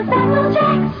 Kellogg's Apple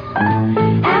Jacks.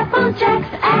 Apple Jacks,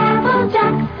 Apple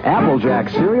Jacks. Apple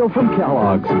Jacks cereal from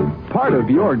Kellogg's. Part of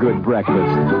your good breakfast.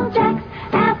 Apple Jacks,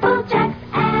 Apple Jacks,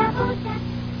 Apple Jacks.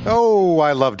 Oh,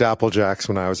 I loved Apple Jacks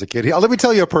when I was a kid. Let me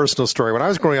tell you a personal story. When I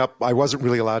was growing up, I wasn't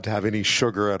really allowed to have any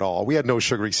sugar at all. We had no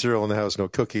sugary cereal in the house, no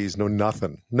cookies, no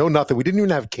nothing. We didn't even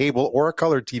have cable or a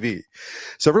color TV.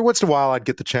 So every once in a while, I'd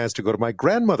get the chance to go to my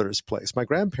grandmother's place, my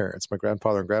grandparents, my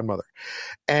grandfather and grandmother.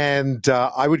 And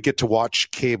I would get to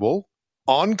watch cable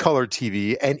on color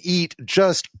TV and eat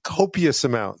just copious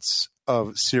amounts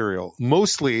of cereal,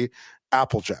 mostly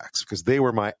Apple Jacks, because they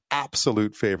were my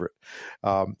absolute favorite,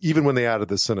 even when they added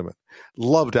the cinnamon.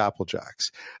 Loved Apple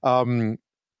Jacks.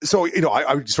 So,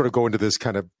 I would sort of go into this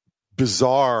kind of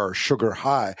bizarre sugar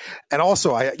high. And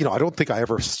also, I don't think I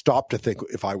ever stopped to think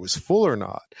if I was full or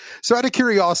not. So out of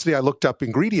curiosity, I looked up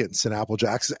ingredients in Apple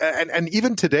Jacks. And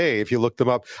even today, if you look them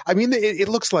up, I mean, it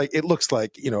looks like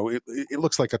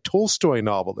a Tolstoy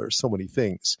novel. There's so many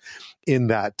things in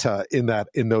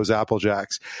those Apple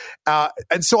Jacks.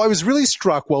 And so I was really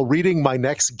struck while reading my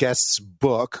next guest's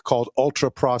book called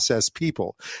Ultra-Processed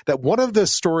People, that one of the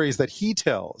stories that he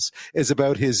tells is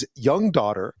about his young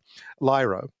daughter,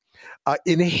 Lyra,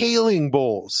 inhaling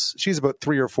bowls. She's about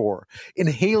 3 or 4,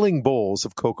 inhaling bowls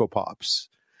of Cocoa Pops,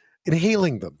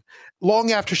 inhaling them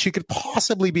long after she could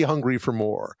possibly be hungry for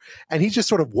more. And he just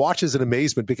sort of watches in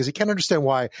amazement because he can't understand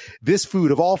why this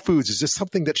food of all foods is just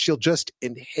something that she'll just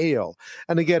inhale.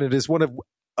 And again, it is one of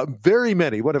a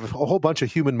whole bunch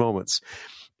of human moments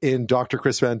in Dr.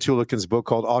 Chris Van Tulleken's book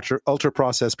called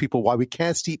Ultra-Processed People, Why We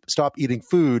Can't Stop Eating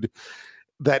Food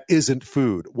that Isn't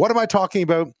Food. What am I talking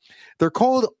about? They're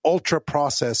called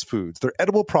ultra-processed foods. They're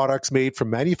edible products made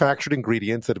from manufactured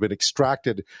ingredients that have been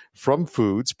extracted from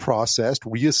foods, processed,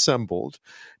 reassembled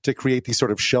to create these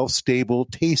sort of shelf-stable,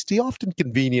 tasty, often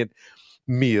convenient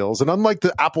meals. And unlike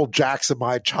the Apple Jacks of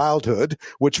my childhood,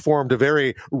 which formed a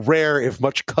very rare, if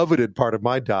much coveted part of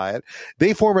my diet,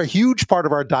 they form a huge part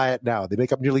of our diet now. They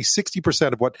make up nearly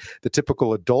 60% of what the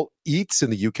typical adult eats in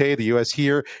the UK, the US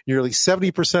here, nearly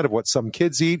 70% of what some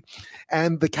kids eat.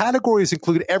 And the categories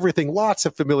include everything, lots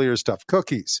of familiar stuff,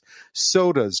 cookies,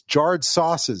 sodas, jarred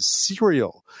sauces,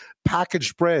 cereal,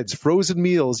 packaged breads, frozen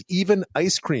meals, even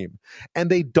ice cream. And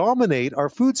they dominate our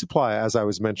food supply, as I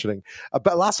was mentioning.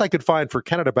 But last I could find for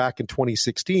Canada back in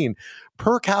 2016,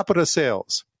 per capita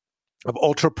sales of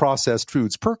ultra-processed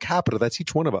foods per capita, that's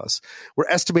each one of us, were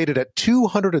estimated at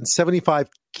 275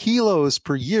 kilos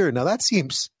per year. Now, that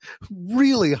seems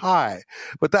really high,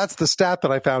 but that's the stat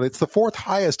that I found. It's the fourth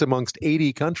highest amongst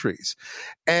 80 countries.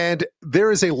 And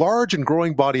there is a large and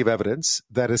growing body of evidence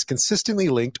that has consistently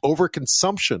linked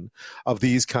overconsumption of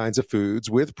these kinds of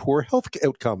foods with poor health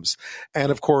outcomes.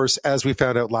 And of course, as we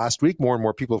found out last week, more and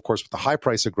more people, of course, with the high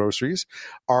price of groceries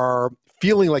are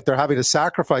feeling like they're having to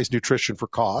sacrifice nutrition for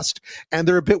cost, and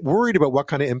they're a bit worried about what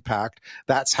kind of impact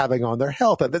that's having on their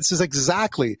health. And this is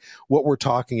exactly what we're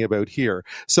talking about here.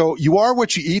 So you are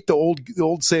what you eat, the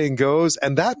old saying goes,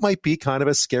 and that might be kind of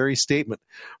a scary statement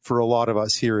for a lot of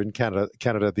us here in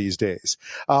Canada these days.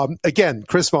 Again,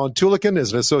 Chris Van Tulleken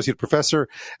is an associate professor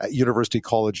at University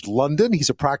College London. He's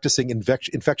a practicing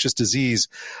infectious disease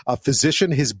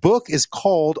physician. His book is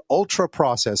called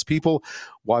Ultra-Processed: People,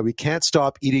 Why We Can't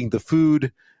Stop Eating the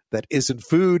Food That Isn't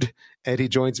Food. And he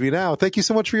joins me now. Thank you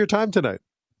so much for your time tonight.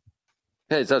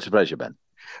 Hey, it's such a pleasure, Ben.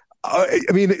 I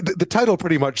mean, the title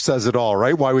pretty much says it all,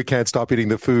 right? Why we can't stop eating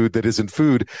the food that isn't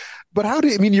food. But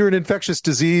you're an infectious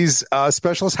disease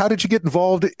specialist. How did you get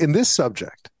involved in this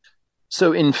subject?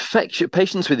 So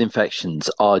patients with infections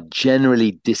are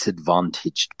generally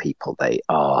disadvantaged people. They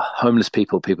are homeless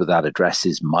people, people without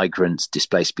addresses, migrants,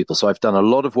 displaced people. So I've done a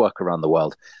lot of work around the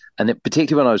world. And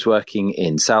particularly when I was working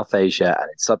in South Asia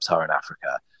and in Sub-Saharan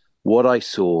Africa, what I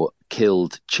saw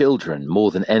killed children more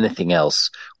than anything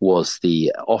else was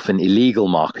the often illegal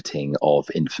marketing of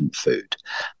infant food.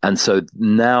 And so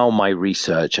now my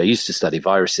research, I used to study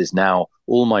viruses, now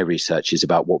all my research is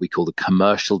about what we call the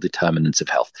commercial determinants of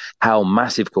health, how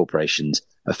massive corporations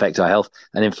affect our health.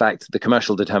 And in fact, the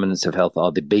commercial determinants of health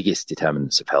are the biggest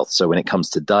determinants of health. So when it comes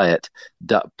to diet,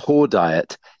 poor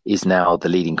diet is now the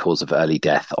leading cause of early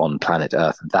death on planet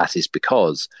Earth. And that is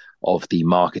because of the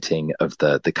marketing of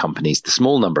the companies, the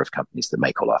small number of companies that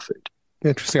make all our food.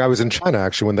 Interesting. I was in China,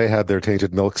 actually, when they had their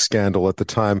tainted milk scandal at the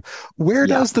time. Where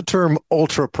does the term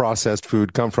ultra-processed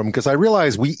food come from? Because I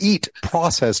realize we eat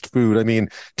processed food. I mean,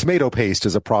 tomato paste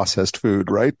is a processed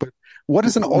food, right? But what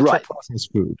is an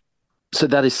ultra-processed food? So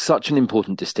that is such an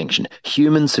important distinction.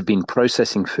 Humans have been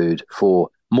processing food for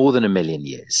more than 1 million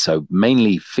years. So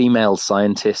mainly female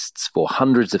scientists for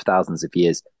hundreds of thousands of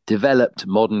years developed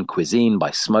modern cuisine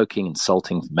by smoking and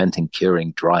salting, fermenting,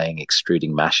 curing, drying,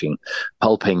 extruding, mashing,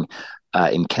 pulping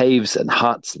in caves and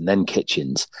huts and then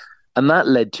kitchens. And that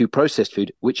led to processed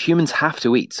food, which humans have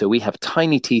to eat. So we have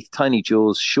tiny teeth, tiny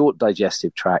jaws, short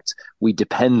digestive tracts. We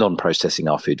depend on processing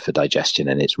our food for digestion,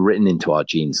 and it's written into our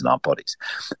genes and our bodies.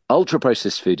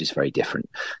 Ultra-processed food is very different.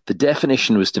 The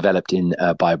definition was developed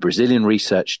by a Brazilian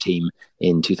research team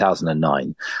in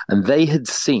 2009, and they had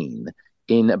seen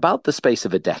in about the space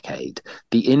of a decade,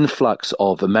 the influx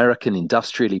of American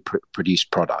industrially produced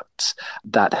products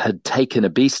that had taken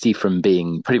obesity from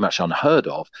being pretty much unheard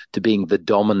of to being the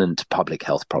dominant public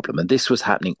health problem. And this was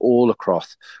happening all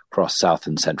across South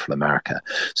and Central America.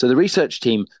 So the research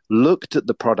team looked at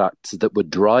the products that were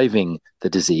driving the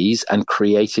disease and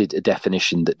created a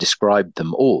definition that described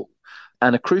them all.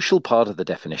 And a crucial part of the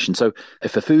definition, so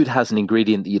if a food has an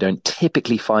ingredient that you don't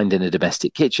typically find in a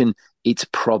domestic kitchen, it's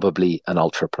probably an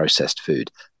ultra-processed food.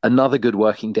 Another good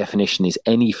working definition is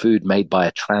any food made by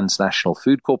a transnational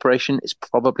food corporation is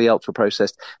probably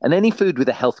ultra-processed. And any food with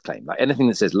a health claim, like anything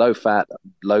that says low fat,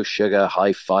 low sugar,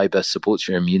 high fiber, supports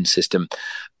your immune system,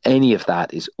 any of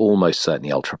that is almost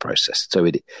certainly ultra-processed. So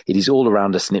it is all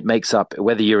around us, and it makes up,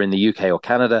 whether you're in the UK or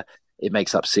Canada, it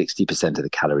makes up 60% of the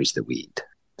calories that we eat.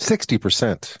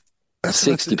 60%. That's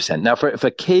 60%. Now,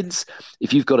 for kids,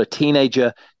 if you've got a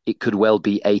teenager, it could well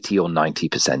be 80 or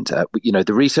 90%.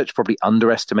 The research probably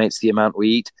underestimates the amount we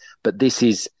eat, but this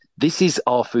is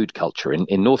our food culture.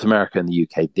 In North America and the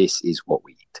UK, this is what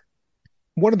we eat.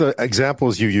 One of the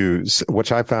examples you use,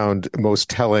 which I found most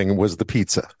telling, was the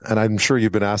pizza. And I'm sure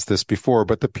you've been asked this before,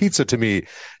 but the pizza to me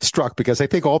struck because I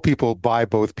think all people buy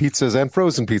both pizzas and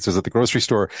frozen pizzas at the grocery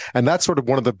store. And that's sort of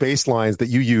one of the baselines that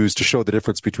you use to show the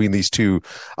difference between these two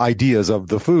ideas of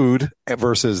the food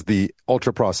versus the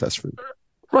ultra-processed food.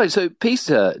 Right. So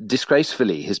pizza,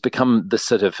 disgracefully, has become the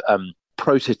sort of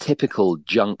prototypical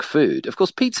junk food. Of course,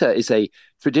 pizza is a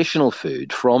traditional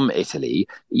food from Italy.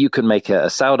 You can make a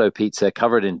sourdough pizza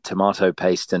covered in tomato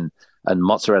paste and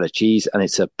mozzarella cheese, and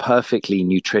it's a perfectly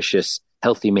nutritious,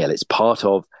 healthy meal. It's part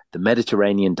of the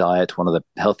Mediterranean diet, one of the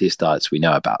healthiest diets we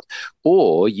know about.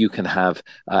 Or you can have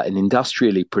an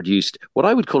industrially produced, what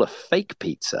I would call a fake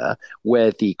pizza,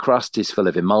 where the crust is full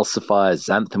of emulsifiers,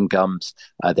 xanthan gums,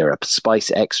 there are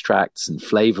spice extracts and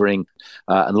flavoring,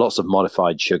 and lots of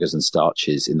modified sugars and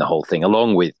starches in the whole thing,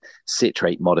 along with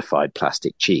citrate-modified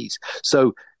plastic cheese.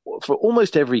 So for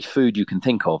almost every food you can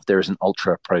think of, there is an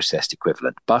ultra-processed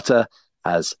equivalent. Butter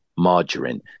has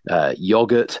margarine.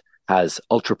 Yogurt has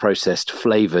ultra-processed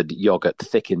flavored yogurt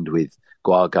thickened with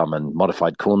guar gum and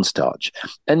modified cornstarch.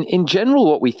 And in general,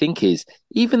 what we think is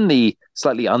even the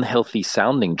slightly unhealthy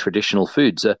sounding traditional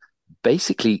foods are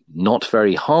basically not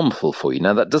very harmful for you.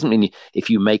 Now, that doesn't mean if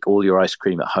you make all your ice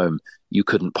cream at home, you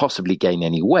couldn't possibly gain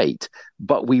any weight.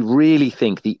 But we really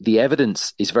think the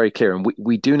evidence is very clear. And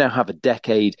we do now have a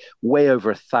decade, way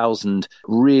over 1,000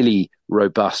 really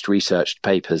robust researched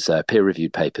papers,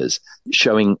 peer-reviewed papers,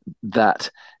 showing that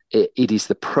it is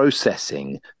the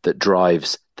processing that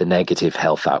drives the negative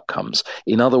health outcomes.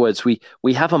 In other words, we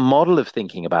have a model of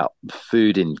thinking about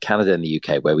food in Canada and the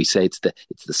UK where we say it's the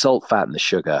salt, fat, and the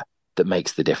sugar that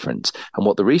makes the difference. And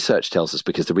what the research tells us,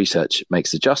 because the research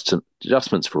makes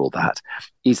adjustments for all that,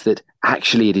 is that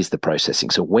actually it is the processing.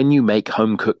 So when you make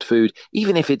home-cooked food,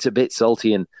 even if it's a bit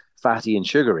salty and fatty and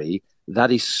sugary,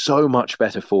 that is so much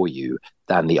better for you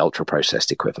than the ultra-processed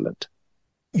equivalent.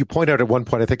 You point out at one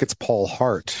point, I think it's Paul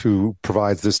Hart who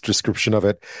provides this description of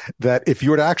it, that if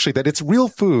you were to actually, that it's real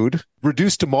food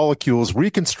reduced to molecules,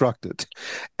 reconstructed,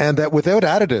 and that without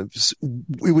additives,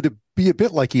 it would be a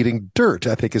bit like eating dirt,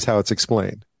 I think is how it's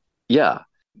explained. Yeah.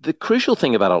 The crucial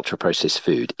thing about ultra-processed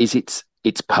food is its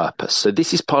purpose. So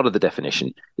this is part of the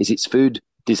definition, is it's food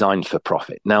designed for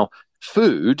profit. Now,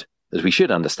 food, as we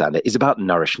should understand it, is about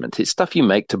nourishment. It's stuff you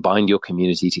make to bind your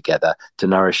community together, to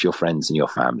nourish your friends and your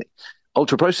family.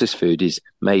 Ultra-processed food is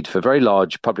made for very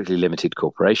large, publicly limited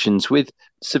corporations with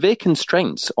severe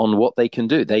constraints on what they can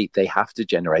do. They have to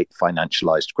generate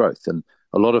financialized growth. And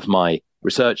a lot of my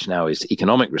research now is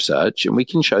economic research, and we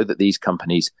can show that these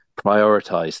companies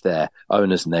prioritize their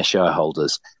owners and their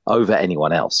shareholders over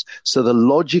anyone else. So the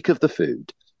logic of the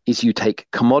food is you take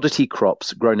commodity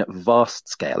crops grown at vast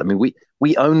scale. I mean,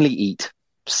 we only eat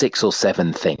 6 or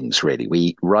 7 things, really. We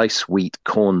eat rice, wheat,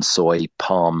 corn, soy,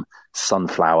 palm,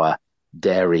 sunflower,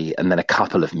 dairy, and then a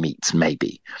couple of meats,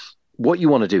 maybe. What you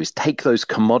want to do is take those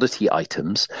commodity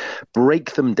items,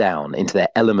 break them down into their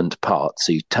element parts.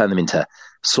 So you turn them into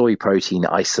soy protein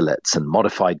isolates and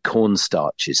modified corn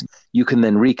starches. You can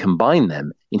then recombine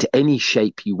them into any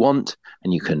shape you want,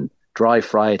 and you can dry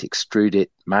fry it, extrude it,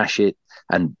 mash it,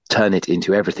 and turn it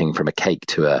into everything from a cake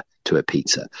to a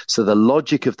pizza. So the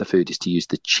logic of the food is to use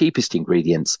the cheapest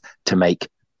ingredients to make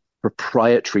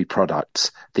proprietary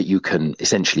products that you can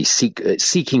essentially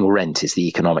seeking rent is the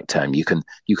economic term. You can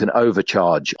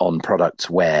overcharge on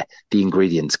products where the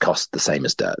ingredients cost the same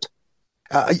as dirt.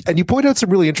 And you point out some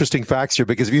really interesting facts here,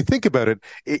 because if you think about it,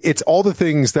 it's all the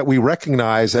things that we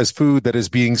recognize as food that is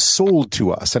being sold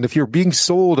to us. And if you're being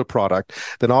sold a product,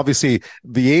 then obviously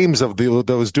the aims of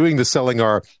those doing the selling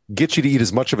are get you to eat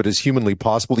as much of it as humanly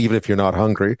possible, even if you're not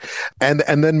hungry, and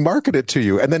then market it to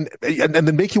you, and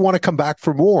then make you want to come back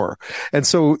for more. And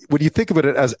so when you think of it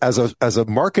as a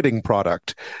marketing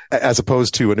product, as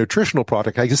opposed to a nutritional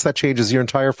product, I guess that changes your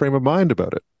entire frame of mind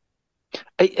about it.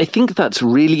 I think that's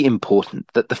really important,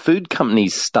 that the food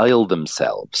companies style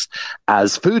themselves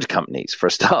as food companies for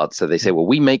a start. So they say, well,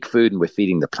 we make food and we're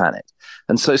feeding the planet.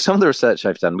 And so some of the research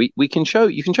I've done, you can show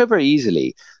very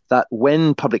easily that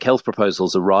when public health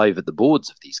proposals arrive at the boards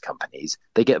of these companies,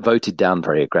 they get voted down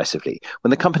very aggressively.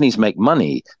 When the companies make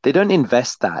money, they don't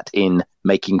invest that in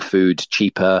making food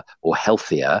cheaper or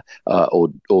healthier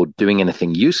or doing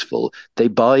anything useful. They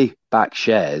buy back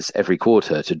shares every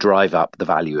quarter to drive up the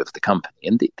value of the company.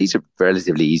 And these are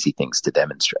relatively easy things to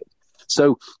demonstrate.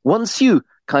 So once you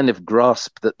kind of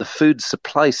grasp that the food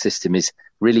supply system is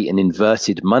really an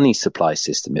inverted money supply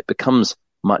system, it becomes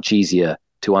much easier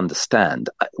to understand.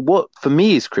 What for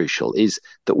me is crucial is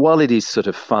that while it is sort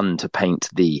of fun to paint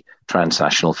the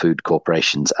transnational food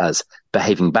corporations as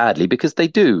behaving badly, because they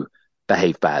do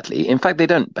behave badly. In fact, they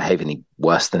don't behave any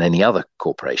worse than any other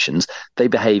corporations. They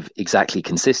behave exactly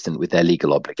consistent with their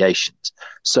legal obligations.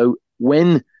 So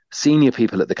when senior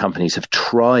people at the companies have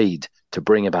tried to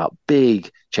bring about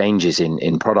big changes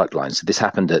in product lines, so this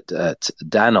happened at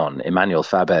Danone, Emmanuel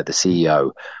Faber, the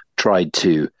CEO, tried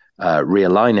to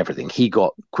realign everything. He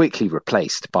got quickly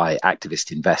replaced by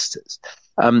activist investors.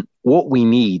 What we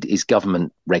need is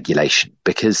government regulation,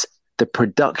 because the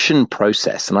production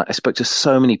process, and I spoke to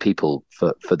so many people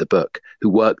for the book who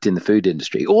worked in the food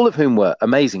industry, all of whom were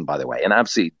amazing, by the way, and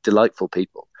absolutely delightful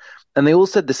people. And they all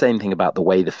said the same thing about the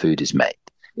way the food is made.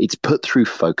 It's put through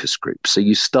focus groups. So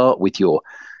you start with your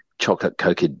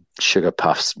chocolate-coated sugar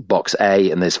puffs, box A,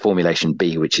 and there's formulation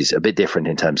B, which is a bit different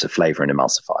in terms of flavor and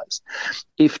emulsifiers.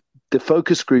 If the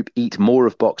focus group eat more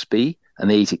of box B and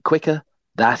they eat it quicker,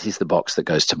 that is the box that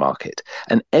goes to market.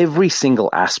 And every single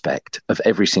aspect of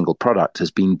every single product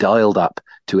has been dialed up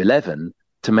to 11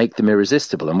 to make them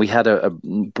irresistible. And we had a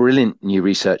brilliant new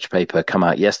research paper come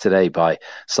out yesterday by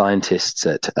scientists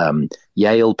at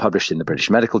Yale, published in the British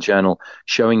Medical Journal,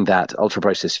 showing that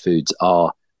ultra-processed foods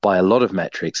are, by a lot of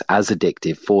metrics, as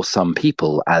addictive for some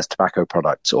people as tobacco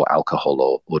products or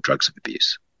alcohol or drugs of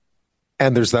abuse.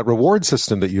 And there's that reward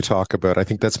system that you talk about. I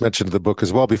think that's mentioned in the book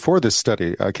as well before this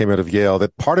study came out of Yale,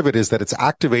 that part of it is that it's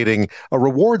activating a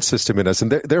reward system in us.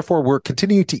 And therefore, we're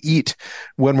continuing to eat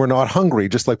when we're not hungry,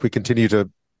 just like we continue to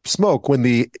smoke when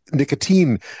the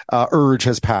nicotine urge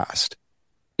has passed.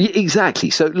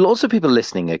 Exactly. So lots of people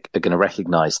listening are going to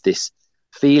recognize this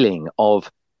feeling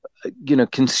of,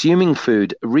 consuming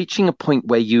food, reaching a point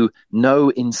where you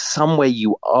know in some way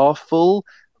you are full,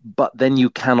 but then you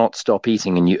cannot stop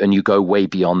eating, and you go way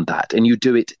beyond that, and you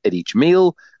do it at each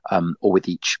meal, or with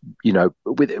each,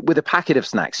 with a packet of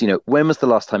snacks. When was the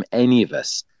last time any of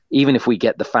us, even if we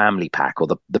get the family pack or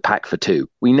the pack for two,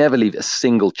 we never leave a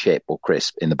single chip or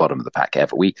crisp in the bottom of the pack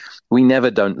ever. We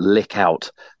never don't lick out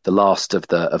the last of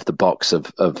the box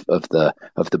of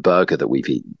the burger that we've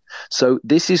eaten. So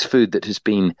this is food that has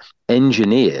been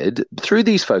engineered through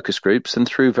these focus groups and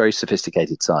through very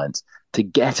sophisticated science to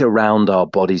get around our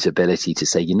body's ability to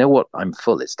say, you know what, I'm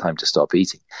full, it's time to stop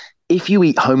eating. If you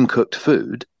eat home-cooked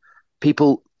food,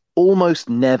 people almost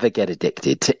never get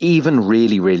addicted to even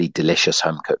really, really delicious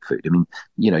home-cooked food. I mean,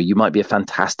 you might be a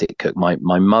fantastic cook. My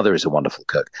mother is a wonderful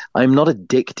cook. I'm not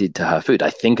addicted to her food. I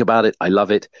think about it, I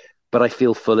love it, but I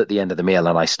feel full at the end of the meal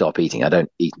and I stop eating. I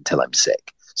don't eat until I'm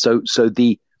sick. So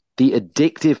the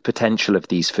addictive potential of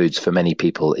these foods for many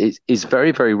people is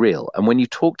very, very real. And when you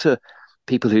talk to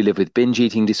people who live with binge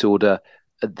eating disorder,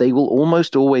 they will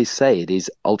almost always say it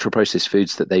is ultra-processed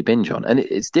foods that they binge on. And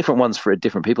it's different ones for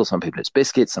different people. Some people it's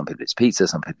biscuits, some people it's pizza,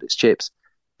 some people it's chips.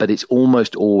 But it's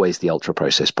almost always the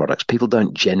ultra-processed products. People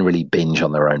don't generally binge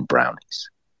on their own brownies.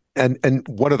 And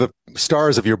one of the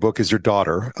stars of your book is your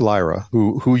daughter, Lyra,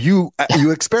 who you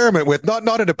experiment with,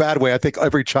 not in a bad way. I think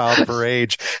every child of her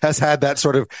age has had that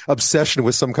sort of obsession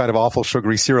with some kind of awful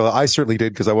sugary cereal. I certainly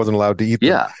did because I wasn't allowed to eat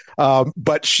them. Yeah.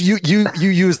 But you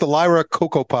use the Lyra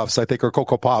Cocoa Puffs, I think, or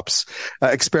Cocoa Pops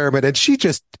experiment, and she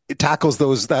just tackles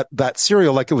that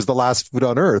cereal like it was the last food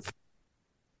on earth.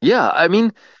 Yeah, I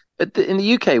mean, in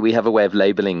the UK, we have a way of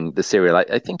labeling the cereal.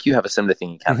 I think you have a similar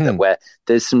thing in Canada where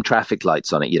there's some traffic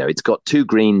lights on it. It's got 2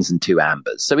 greens and 2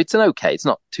 ambers. So it's it's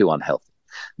not too unhealthy.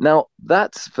 Now,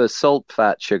 that's for salt,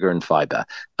 fat, sugar, and fiber.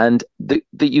 And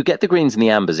you get the greens and the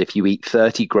ambers if you eat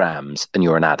 30 grams and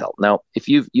you're an adult. Now, if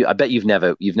I bet you've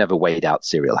never weighed out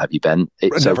cereal, have you, Ben?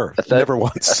 Never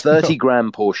once. A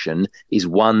 30-gram portion is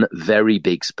one very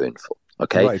big spoonful.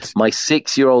 Okay. Right. My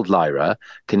 6-year-old Lyra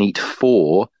can eat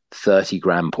 4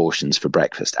 30-gram portions for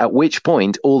breakfast, at which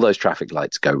point all those traffic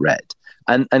lights go red.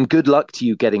 And good luck to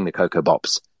you getting the Cocoa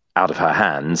Pops out of her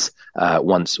hands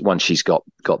once she's got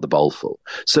the bowl full.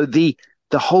 So the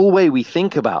whole way we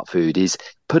think about food is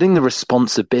putting the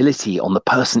responsibility on the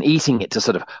person eating it to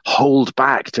sort of hold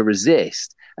back, to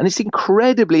resist. And it's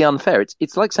incredibly unfair.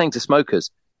 It's like saying to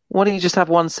smokers, why don't you just have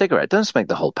one cigarette? Don't smoke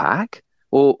the whole pack.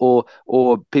 Or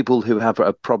people who have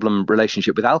a problem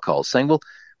relationship with alcohol saying, well,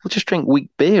 just drink weak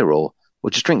beer or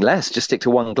just drink less, just stick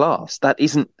to one glass. That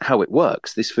isn't how it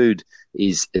works. This food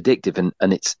is addictive,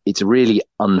 and it's really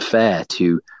unfair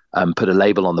to put a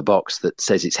label on the box that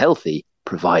says it's healthy,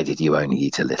 provided you only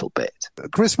eat a little bit.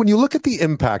 Chris, when you look at the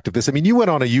impact of this, I mean, you went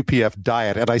on a UPF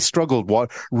diet, and I struggled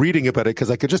reading about it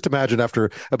because I could just imagine after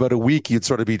about a week, you'd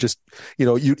sort of be just,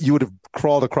 you would have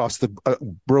crawled across the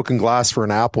broken glass for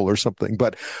an apple or something.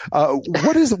 But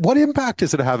what impact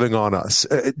is it having on us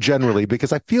generally?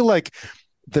 Because I feel like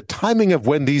the timing of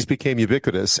when these became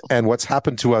ubiquitous and what's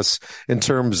happened to us in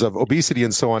terms of obesity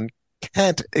and so on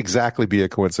can't exactly be a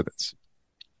coincidence.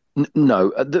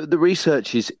 No, the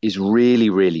research is really,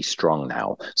 really strong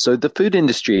now. So the food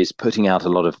industry is putting out a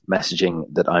lot of messaging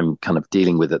that I'm kind of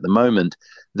dealing with at the moment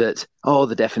that,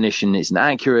 the definition isn't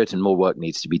accurate and more work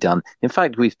needs to be done. In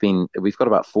fact, we've got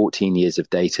about 14 years of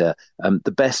data,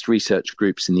 the best research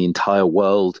groups in the entire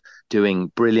world doing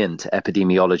brilliant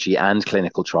epidemiology and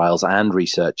clinical trials and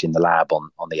research in the lab on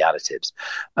the additives.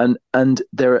 And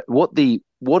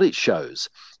what it shows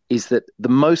is that the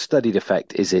most studied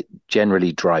effect is it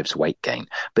generally drives weight gain.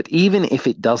 But even if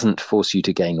it doesn't force you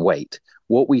to gain weight,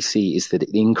 what we see is that it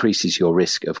increases your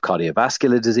risk of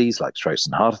cardiovascular disease like strokes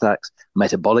and heart attacks,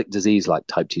 metabolic disease like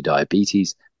type 2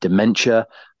 diabetes, dementia,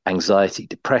 anxiety,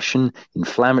 depression,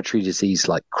 inflammatory disease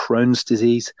like Crohn's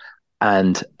disease,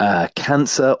 and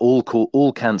cancer,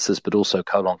 all cancers, but also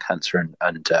colon cancer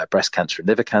and breast cancer and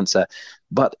liver cancer.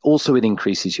 But also it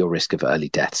increases your risk of early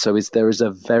death. So there is a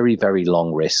very, very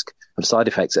long risk of side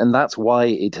effects. And that's why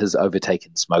it has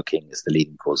overtaken smoking as the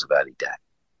leading cause of early death.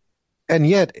 And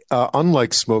yet,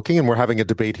 unlike smoking, and we're having a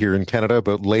debate here in Canada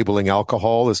about labeling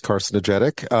alcohol as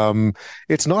carcinogenic,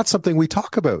 it's not something we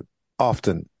talk about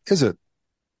often, is it?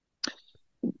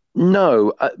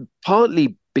 No,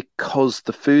 partly because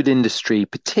the food industry,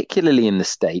 particularly in the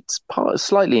States,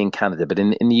 slightly in Canada, but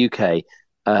in the UK,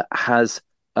 has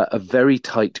a very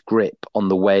tight grip on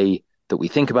the way that we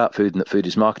think about food and that food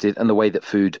is marketed and the way that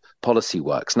food policy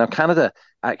works. Now, Canada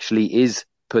actually is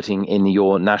putting in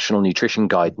your national nutrition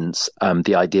guidance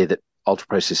the idea that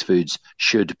ultra-processed foods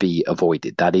should be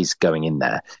avoided. That is going in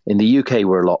there. In the UK,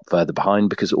 we're a lot further behind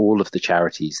because all of the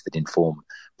charities that inform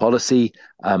policy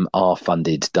are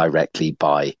funded directly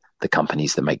by the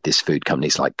companies that make this food,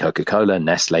 companies like Coca-Cola,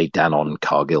 Nestle, Danone,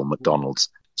 Cargill, McDonald's.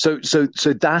 So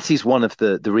that is one of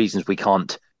the reasons we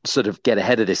can't sort of get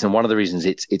ahead of this, and one of the reasons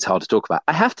it's hard to talk about.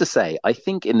 I have to say, I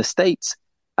think in the States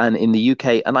and in the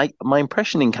UK, and my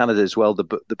impression in Canada as well, the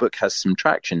book has some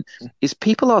traction, is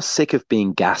people are sick of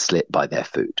being gaslit by their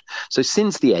food. So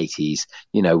since the 80s,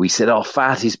 we said,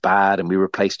 fat is bad, and we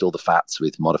replaced all the fats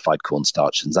with modified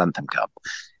cornstarch and xanthan gum.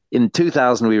 In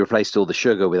 2000, we replaced all the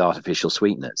sugar with artificial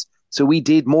sweeteners. So we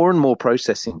did more and more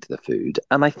processing to the food.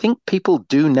 And I think people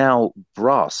do now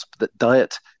grasp that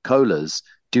diet colas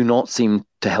do not seem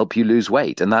to help you lose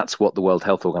weight. And that's what the World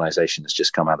Health Organization has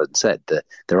just come out and said, that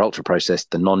they're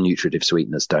ultra-processed, the non-nutritive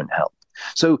sweeteners don't help.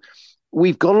 So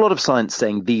we've got a lot of science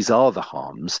saying these are the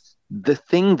harms. The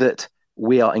thing that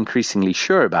we are increasingly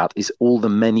sure about is all the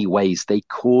many ways they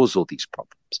cause all these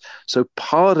problems. So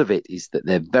part of it is that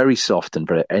they're very soft and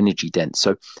very energy dense.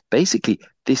 So basically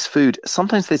this food,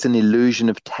 sometimes there's an illusion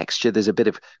of texture. There's a bit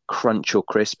of crunch or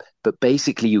crisp, but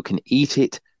basically you can eat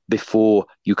it before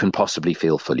you can possibly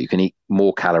feel full. You can eat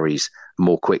more calories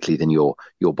more quickly than your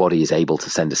body is able to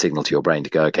send a signal to your brain to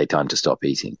go, okay, time to stop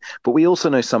eating. But we also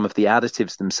know some of the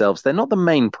additives themselves, they're not the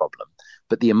main problem,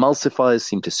 but the emulsifiers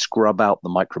seem to scrub out the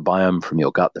microbiome from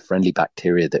your gut, the friendly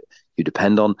bacteria that you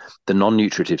depend on. The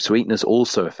non-nutritive sweeteners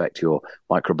also affect your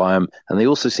microbiome, and they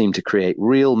also seem to create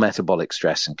real metabolic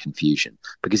stress and confusion.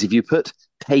 Because if you put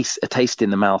a taste in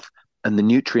the mouth and the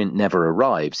nutrient never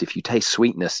arrives, if you taste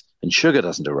sweetness and sugar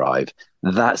doesn't arrive,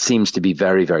 that seems to be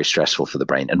very, very stressful for the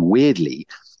brain. And weirdly,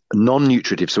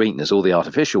 non-nutritive sweeteners, all the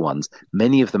artificial ones,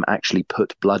 many of them actually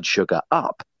put blood sugar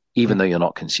up, even though you're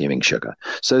not consuming sugar.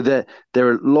 So there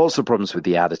are lots of problems with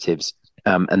the additives.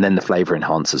 And then the flavor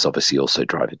enhancers obviously also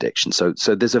drive addiction. So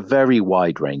there's a very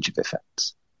wide range of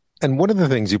effects. And one of the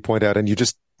things you point out, and you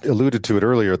just alluded to it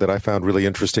earlier, that I found really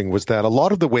interesting was that a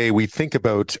lot of the way we think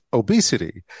about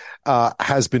obesity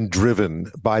has been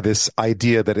driven by this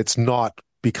idea that it's not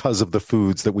because of the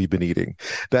foods that we've been eating,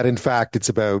 that in fact it's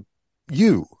about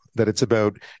you, that it's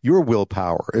about your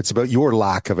willpower, it's about your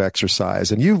lack of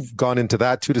exercise. And you've gone into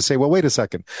that too, to say, well, wait a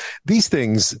second, these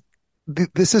things,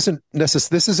 this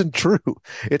isn't true.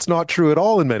 It's not true at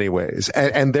all in many ways.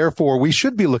 And therefore we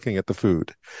should be looking at the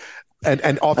food.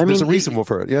 And often there's a reason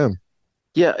for it. Yeah.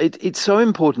 Yeah, it's so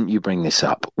important you bring this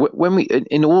up. When we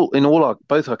in all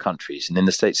both our countries and in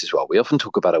the States as well, we often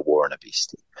talk about a war on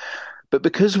obesity. But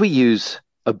because we use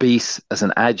obese as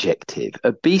an adjective,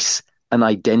 obese and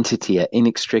identity are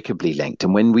inextricably linked.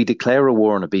 And when we declare a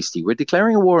war on obesity, we're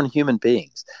declaring a war on human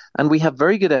beings. And we have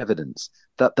very good evidence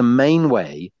that the main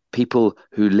way people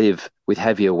who live with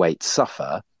heavier weight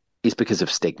suffer is because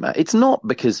of stigma. It's not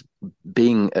because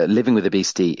living with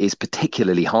obesity is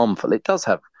particularly harmful. It does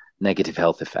have negative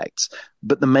health effects.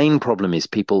 But the main problem is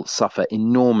people suffer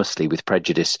enormously with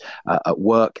prejudice at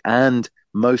work and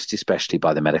most especially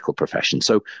by the medical profession.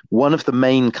 So one of the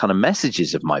main kind of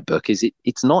messages of my book is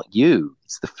it's not you,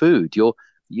 it's the food.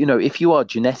 If you are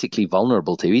genetically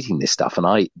vulnerable to eating this stuff, and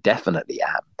I definitely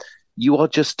am, you are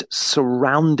just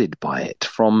surrounded by it.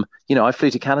 I flew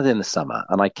to Canada in the summer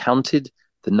and I counted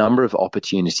the number of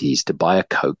opportunities to buy a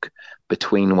Coke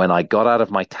between when I got out of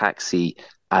my taxi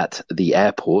at the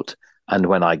airport and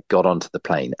when I got onto the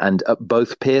plane. And at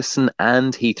both Pearson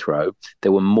and Heathrow,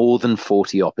 there were more than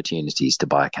 40 opportunities to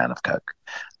buy a can of Coke.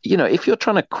 If you're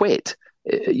trying to quit,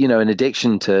 an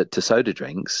addiction to soda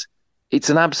drinks,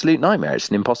 it's an absolute nightmare. It's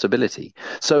an impossibility.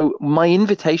 So my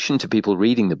invitation to people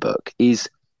reading the book is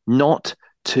not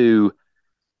to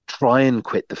try and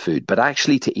quit the food, but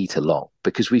actually to eat along,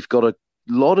 because we've got a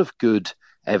lot of good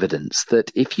evidence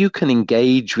that if you can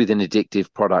engage with an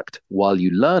addictive product while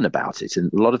you learn about it,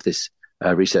 and a lot of this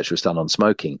research was done on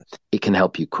smoking, it can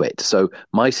help you quit. So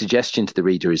my suggestion to the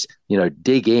reader is,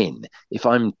 dig in. If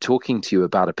I'm talking to you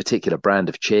about a particular brand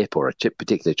of chip or a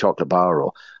particular chocolate bar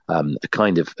or a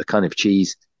kind of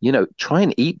cheese, try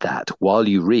and eat that while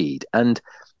you read. And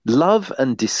love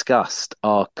and disgust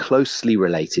are closely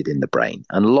related in the brain.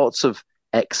 And lots of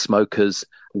ex-smokers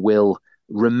will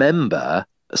remember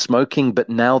smoking, but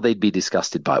now they'd be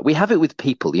disgusted by it. We have it with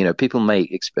people. People may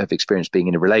have experienced being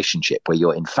in a relationship where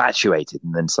you're infatuated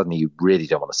and then suddenly you really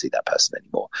don't want to see that person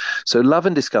anymore. So love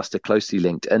and disgust are closely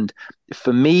linked. And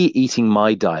for me, eating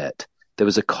my diet, there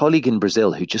was a colleague in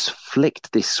Brazil who just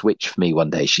flicked this switch for me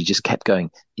one day. She just kept going,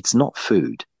 it's not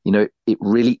food. It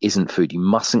really isn't food. You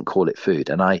mustn't call it food.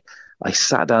 And I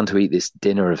sat down to eat this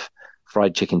dinner of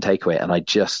fried chicken takeaway and I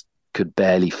just could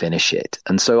barely finish it.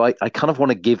 And so I kind of want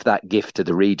to give that gift to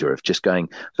the reader of just going,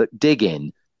 look, dig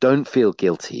in, don't feel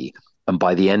guilty. And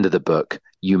by the end of the book,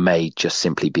 you may just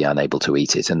simply be unable to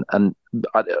eat it. And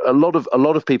a lot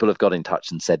of people have got in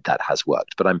touch and said that has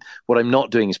worked. But what I'm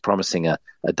not doing is promising a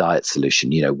diet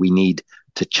solution. We need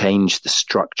to change the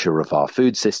structure of our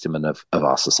food system and of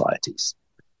our societies.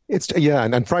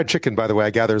 And fried chicken, by the way, I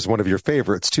gather is one of your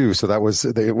favorites too. So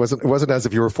it wasn't as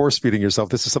if you were force feeding yourself.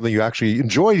 This is something you actually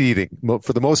enjoyed eating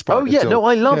for the most part.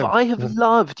 I have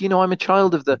loved. I'm a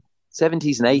child of the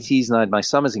 70s and 80s, and I had my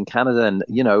summers in Canada, and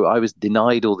I was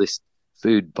denied all this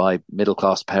food by middle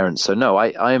class parents. So no,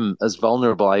 I am as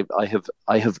vulnerable.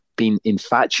 I have been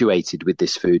infatuated with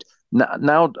this food.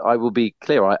 Now I will be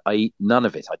clear. I eat none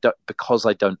of it. Because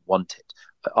I don't want it.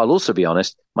 I'll also be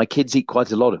honest. My kids eat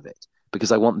quite a lot of it,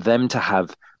 because I want them to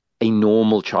have a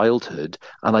normal childhood,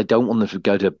 and I don't want them to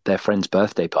go to their friends'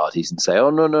 birthday parties and say, oh,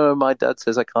 no, my dad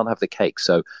says I can't have the cake.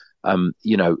 So,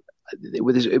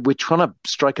 we're trying to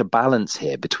strike a balance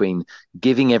here between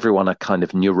giving everyone a kind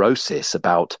of neurosis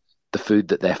about the food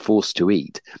that they're forced to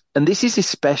eat. And this is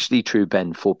especially true,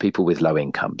 Ben, for people with low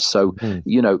incomes. So,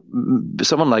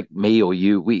 someone like me or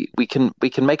you, we can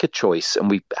make a choice, and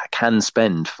we can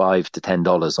spend $5 to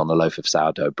 $10 on a loaf of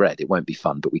sourdough bread. It won't be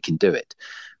fun, but we can do it.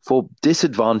 For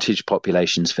disadvantaged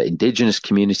populations, for indigenous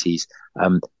communities,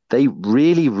 they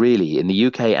really, really, in the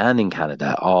UK and in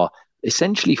Canada, are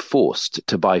essentially forced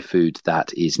to buy food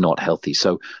that is not healthy.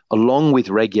 So along with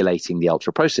regulating the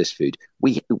ultra-processed food,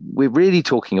 we're really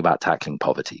talking about tackling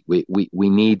poverty. We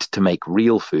need to make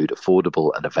real food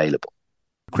affordable and available.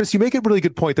 Chris, you make a really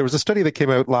good point. There was a study that came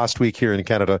out last week here in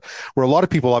Canada where a lot of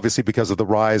people, obviously because of the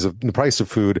rise of the price of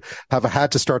food, have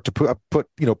had to start to put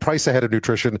price ahead of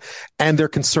nutrition, and they're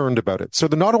concerned about it. So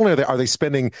not only are they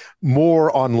spending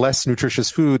more on less nutritious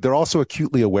food, they're also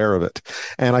acutely aware of it.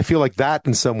 And I feel like that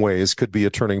in some ways could be a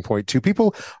turning point too.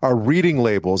 People are reading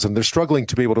labels and they're struggling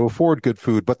to be able to afford good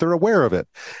food, but they're aware of it.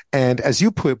 And as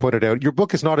you put it out, your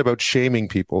book is not about shaming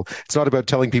people. It's not about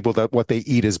telling people that what they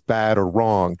eat is bad or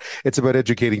wrong. It's about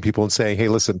educating people and saying, hey,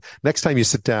 listen, next time you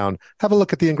sit down, have a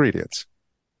look at the ingredients.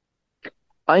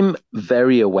 I'm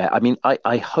very aware. I mean,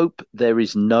 I hope there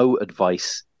is no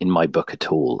advice in my book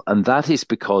at all. And that is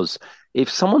because if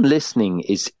someone listening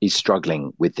is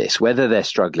struggling with this, whether they're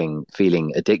struggling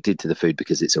feeling addicted to the food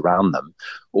because it's around them,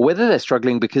 or whether they're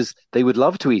struggling because they would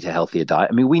love to eat a healthier diet.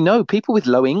 I mean, we know people with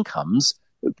low incomes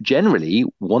generally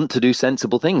want to do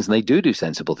sensible things, and they do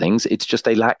sensible things. It's just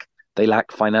they lack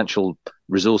financial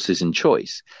resources and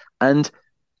choice. And,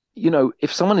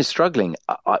 if someone is struggling,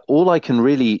 all I can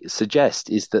really suggest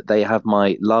is that they have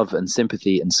my love and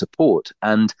sympathy and support,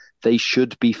 and they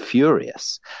should be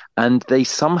furious. And they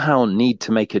somehow need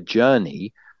to make a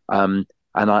journey. And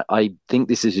I think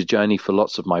this is a journey for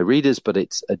lots of my readers, but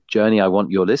it's a journey I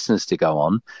want your listeners to go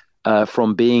on,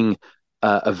 from being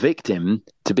a victim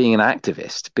to being an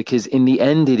activist, because in the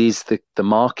end, it is the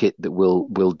market that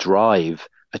will drive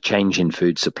a change in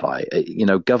food supply.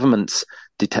 Governments,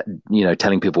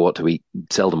 telling people what to eat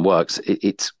seldom works.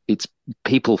 It's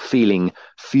people feeling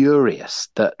furious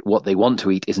that what they want to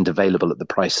eat isn't available at the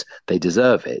price they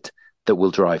deserve it that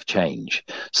will drive change.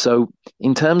 So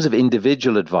in terms of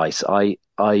individual advice, I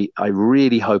I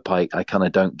really hope I kind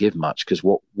of don't give much, because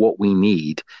what we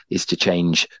need is to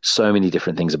change so many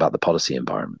different things about the policy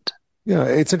environment. Yeah,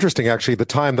 it's interesting, actually. The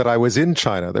time that I was in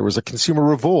China, there was a consumer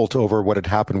revolt over what had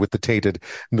happened with the tainted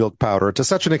milk powder, to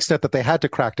such an extent that they had to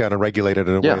crack down and regulate it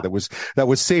in a way that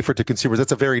was safer to consumers.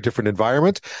 That's a very different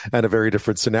environment and a very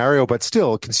different scenario. But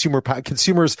still,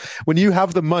 consumers, when you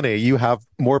have the money, you have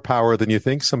more power than you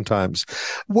think sometimes.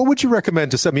 What would you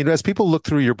recommend as people look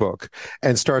through your book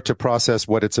and start to process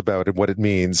what it's about and what it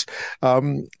means,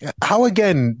 how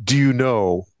again do you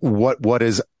know what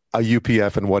is a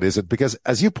UPF and what isn't? Because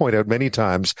as you point out many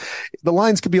times, the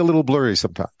lines can be a little blurry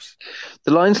sometimes.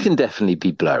 The lines can definitely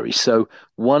be blurry. So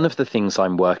one of the things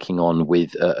I'm working on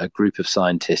with a group of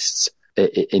scientists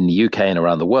in the UK and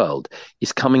around the world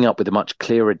is coming up with a much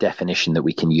clearer definition that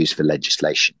we can use for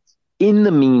legislation. In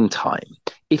the meantime,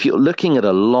 if you're looking at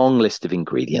a long list of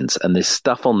ingredients and there's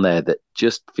stuff on there that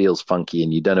just feels funky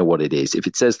and you don't know what it is, if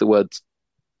it says the words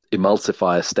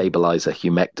emulsifier, stabilizer,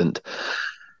 humectant,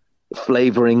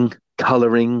 flavoring,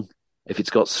 coloring, if it's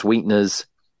got sweeteners,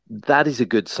 that is a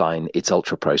good sign it's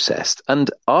ultra-processed.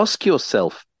 And ask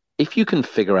yourself if you can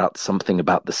figure out something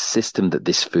about the system that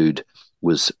this food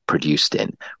was produced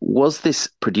in. Was this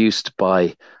produced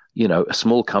by, a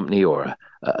small company or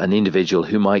an individual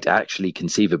who might actually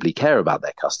conceivably care about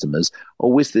their customers,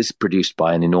 or was this produced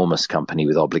by an enormous company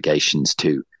with obligations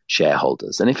to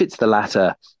shareholders? And if it's the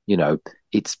latter,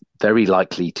 it's very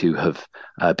likely to have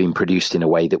been produced in a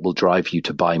way that will drive you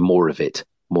to buy more of it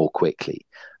more quickly.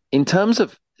 In terms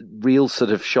of real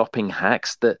sort of shopping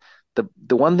hacks, the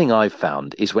one thing I've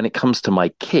found is when it comes to my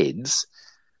kids,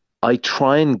 I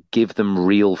try and give them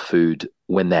real food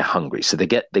when they're hungry. So they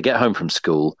get home from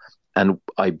school, and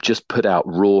I just put out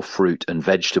raw fruit and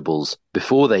vegetables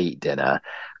before they eat dinner.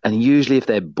 And usually if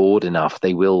they're bored enough,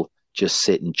 they will just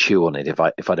sit and chew on it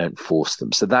if I don't force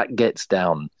them. So that gets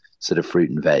down sort of fruit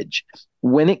and veg.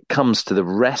 When it comes to the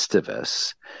rest of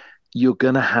us, you're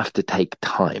going to have to take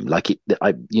time.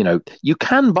 You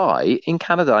can buy in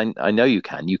Canada. I know you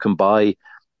can buy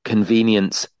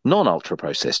convenience, non-ultra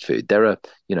processed food. There are,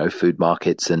 food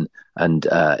markets and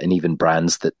even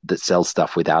brands that sell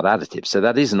stuff without additives. So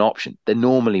that is an option. They're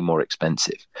normally more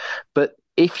expensive. But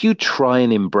if you try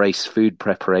and embrace food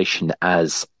preparation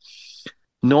as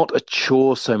not a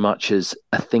chore so much as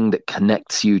a thing that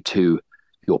connects you to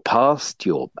your past,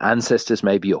 your ancestors,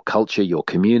 maybe your culture, your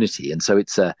community. And so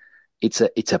it's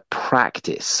a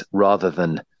practice rather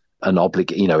than an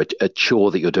a chore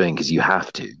that you're doing because you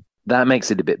have to. That makes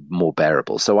it a bit more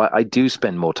bearable. So I do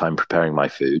spend more time preparing my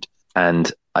food,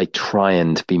 and I try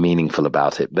and be meaningful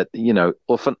about it. But,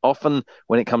 often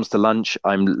when it comes to lunch,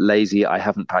 I'm lazy. I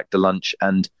haven't packed a lunch,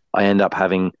 and I end up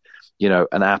having,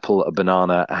 an apple, a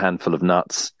banana, a handful of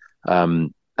nuts.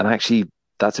 And actually,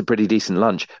 that's a pretty decent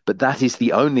lunch. But that is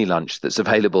the only lunch that's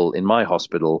available in my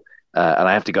hospital. And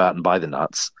I have to go out and buy the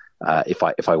nuts if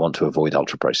I want to avoid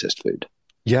ultra-processed food.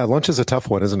 Yeah, lunch is a tough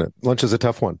one, isn't it? Lunch is a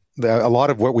tough one. A lot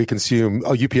of what we consume,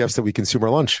 UPFs that we consume, are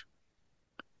lunch.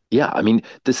 Yeah, I mean,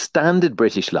 the standard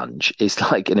British lunch is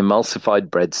like an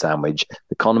emulsified bread sandwich.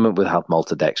 The condiment will have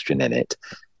maltodextrin in it.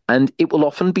 And it will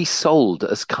often be sold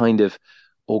as kind of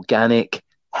organic,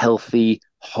 healthy,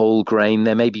 whole grain.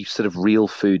 There may be sort of real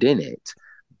food in it.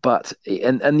 But,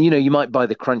 and you might buy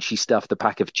the crunchy stuff, the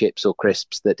pack of chips or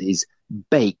crisps that is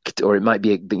baked, or it might be,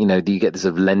 you get this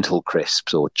sort of lentil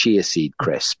crisps or chia seed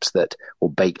crisps or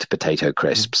baked potato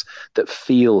crisps that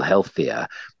feel healthier,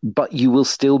 but you will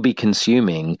still be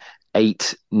consuming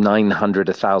 800, 900,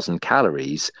 1,000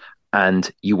 calories,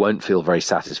 and you won't feel very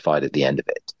satisfied at the end of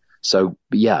it. So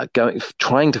yeah,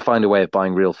 trying to find a way of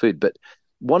buying real food. But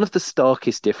one of the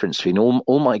starkest difference between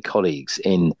all my colleagues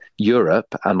in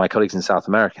Europe and my colleagues in South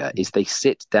America is they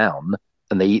sit down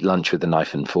and they eat lunch with a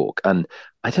knife and fork. And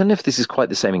I don't know if this is quite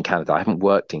the same in Canada. I haven't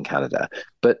worked in Canada,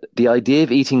 but the idea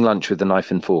of eating lunch with a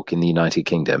knife and fork in the United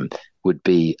Kingdom would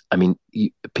be,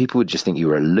 people would just think you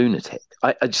were a lunatic.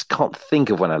 I just can't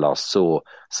think of when I last saw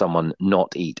someone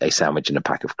not eat a sandwich and a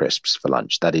pack of crisps for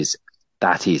lunch. That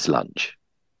is lunch.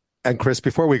 And Chris,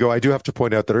 before we go, I do have to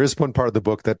point out that there is one part of the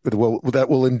book that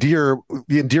will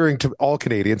be endearing to all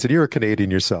Canadians, and you're a Canadian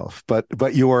yourself. But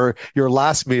your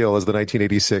last meal is the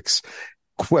 1986,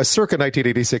 circa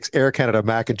 1986 Air Canada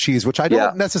mac and cheese, which I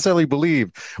don't necessarily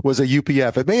believe was a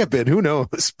UPF. It may have been, who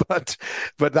knows? But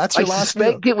that's your last meal.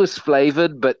 I suspect it was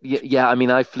flavored, but yeah.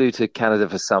 I flew to Canada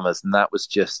for summers, and that was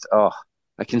just I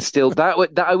can still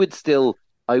I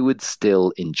would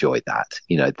still enjoy that.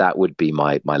 That would be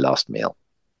my last meal.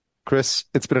 Chris,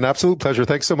 it's been an absolute pleasure.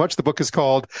 Thanks so much. The book is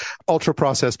called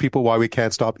Ultra-Processed People, Why We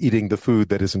Can't Stop Eating the Food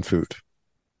That Isn't Food.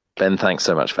 Ben, thanks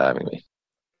so much for having me.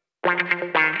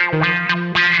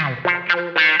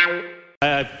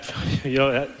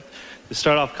 To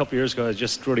start off a couple of years ago, I was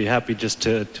just really happy just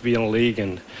to be in a league,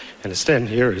 and to stand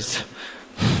here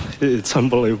it's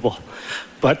unbelievable.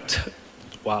 But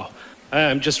wow,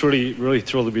 I'm just really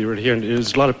thrilled to be right here. And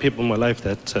there's a lot of people in my life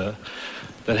that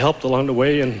helped along the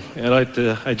way, and I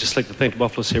just like to thank the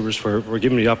Buffalo Sabres for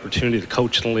giving me the opportunity to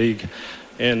coach in the league,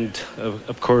 and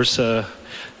of course, know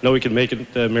we can make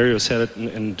it. Mario said it,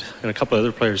 and a couple of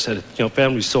other players said it.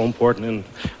 Family is so important, and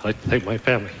I'd like to thank my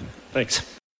family.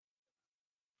 Thanks.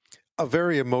 A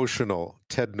very emotional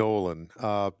Ted Nolan,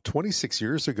 26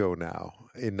 years ago now,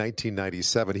 in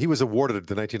 1997. He was awarded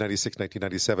the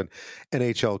 1996-1997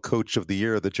 NHL Coach of the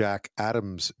Year, the Jack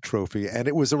Adams Trophy. And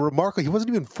it was a remarkable, he wasn't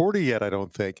even 40 yet, I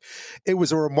don't think. It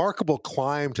was a remarkable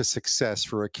climb to success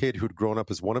for a kid who'd grown up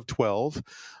as one of 12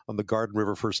 on the Garden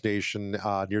River First Nation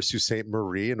near Sault Ste.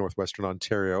 Marie in northwestern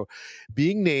Ontario,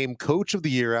 being named Coach of the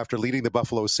Year after leading the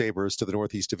Buffalo Sabres to the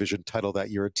Northeast Division title that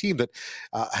year, a team that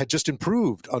had just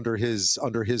improved under his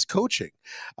coaching.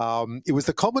 It was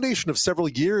the culmination of several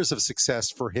years of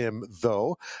success for him,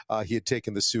 though. He had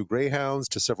taken the Sioux Greyhounds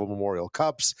to several Memorial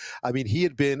Cups. I mean, he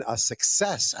had been a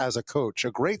success as a coach,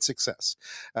 a great success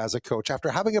as a coach,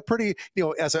 after having a pretty,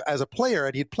 as a player,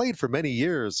 and he had played for many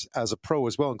years as a pro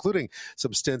as well, including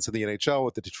some stints in the NHL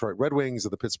with the Detroit Red Wings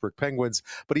and the Pittsburgh Penguins.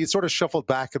 But he had sort of shuffled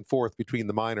back and forth between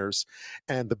the minors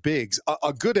and the bigs.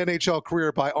 A good NHL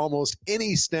career by almost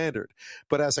any standard.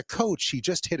 But as a coach, he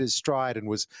just hit his stride and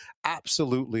was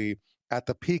absolutely at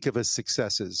the peak of his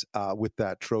successes with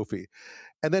that trophy.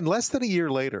 And then less than a year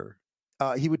later,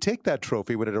 he would take that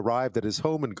trophy when it arrived at his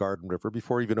home in Garden River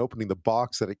before even opening the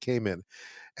box that it came in,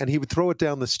 and he would throw it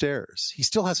down the stairs. He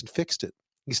still hasn't fixed it.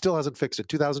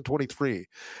 2023,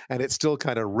 and it's still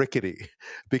kind of rickety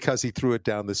because he threw it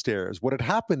down the stairs. What had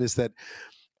happened is that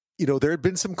there had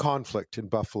been some conflict in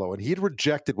Buffalo, and he had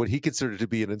rejected what he considered to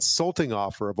be an insulting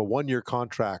offer of a one-year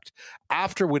contract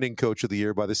after winning Coach of the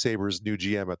Year by the Sabres' new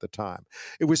GM at the time.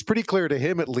 It was pretty clear to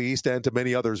him, at least, and to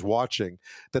many others watching,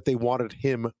 that they wanted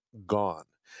him gone.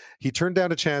 He turned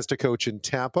down a chance to coach in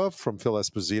Tampa from Phil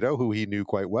Esposito, who he knew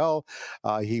quite well.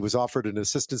 He was offered an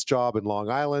assistant's job in Long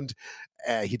Island.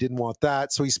 He didn't want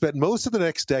that. So he spent most of the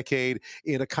next decade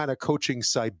in a kind of coaching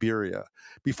Siberia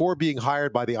before being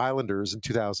hired by the Islanders in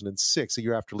 2006, a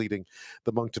year after leading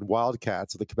the Moncton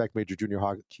Wildcats of the Quebec Major Junior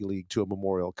Hockey League to a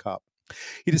Memorial Cup.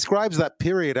 He describes that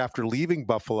period after leaving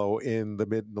Buffalo in the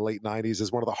mid and the late 90s as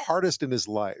one of the hardest in his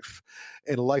life,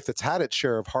 in a life that's had its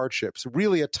share of hardships,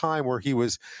 really a time where he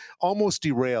was almost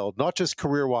derailed, not just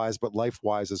career-wise, but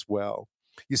life-wise as well.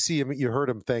 You see him, you heard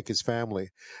him thank his family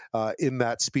in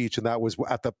that speech, and that was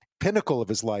at the pinnacle of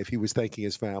his life. He was thanking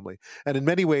his family. And in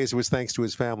many ways, it was thanks to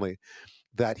his family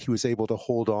that he was able to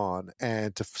hold on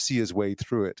and to see his way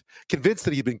through it. Convinced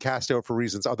that he'd been cast out for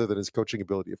reasons other than his coaching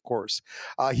ability, of course.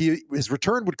 His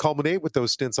return would culminate with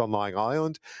those stints on Long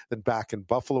Island, then back in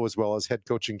Buffalo, as well as head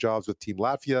coaching jobs with Team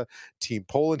Latvia, Team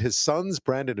Poland. His sons,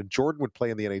 Brandon and Jordan, would play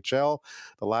in the NHL,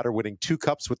 the latter winning 2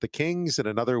 cups with the Kings and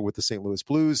another with the St. Louis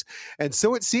Blues. And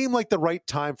so it seemed like the right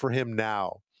time for him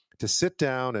now to sit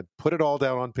down and put it all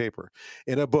down on paper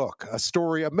in a book, a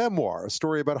story, a memoir, a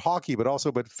story about hockey, but also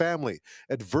about family,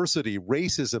 adversity,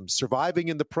 racism, surviving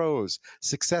in the pros,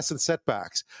 success and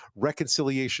setbacks,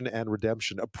 reconciliation and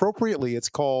redemption. Appropriately, it's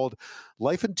called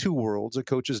Life in Two Worlds, a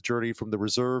coach's journey from the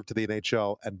reserve to the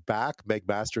NHL and back. Meg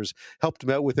Masters helped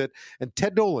him out with it. And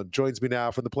Ted Nolan joins me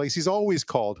now from the place he's always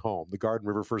called home, the Garden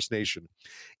River First Nation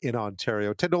in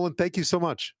Ontario. Ted Nolan, thank you so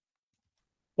much.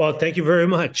 Well, thank you very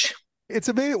much. It's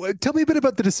amazing. Tell me a bit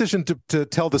about the decision to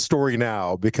tell the story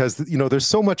now, because there's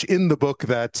so much in the book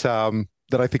that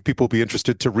that I think people will be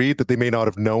interested to read that they may not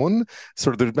have known.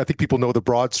 I think people know the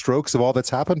broad strokes of all that's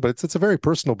happened, but it's a very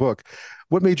personal book.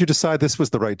 What made you decide this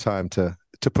was the right time to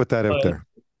put that out there?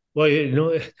 Well,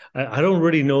 I don't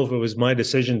really know if it was my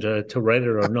decision to write it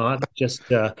or not. Just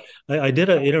I did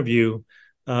an interview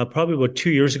probably about 2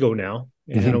 years ago now,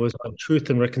 and it was on truth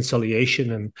and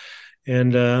reconciliation.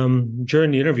 And during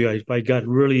the interview, I got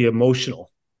really emotional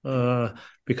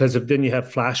because then you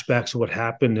have flashbacks of what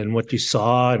happened and what you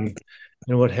saw and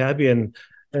what have you. And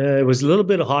it was a little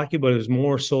bit of hockey, but it was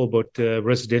more so about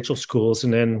residential schools.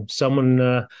 And then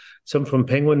someone from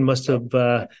Penguin must have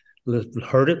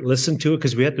heard it, listened to it,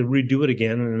 because we had to redo it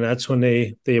again. And that's when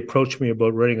they approached me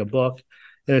about writing a book.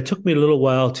 And it took me a little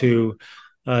while to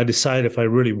decide if I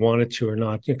really wanted to or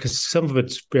not, because some of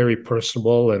it's very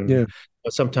personal and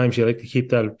sometimes you like to keep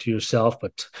that to yourself.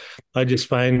 But I just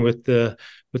find with the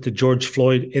George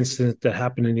Floyd incident that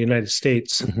happened in the United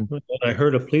States, I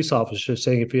heard a police officer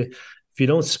saying, if you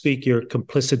don't speak, you're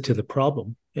complicit to the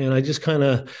problem. And I just kind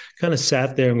of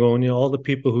sat there and going, all the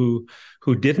people who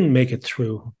who didn't make it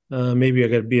through. Maybe I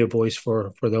got to be a voice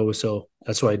for those. So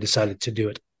that's why I decided to do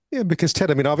it. Yeah, because Ted,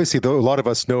 I mean, obviously, though, a lot of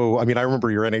us know. I mean, I remember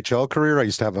your NHL career.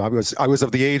 I was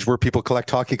of the age where people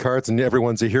collect hockey cards, and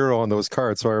everyone's a hero on those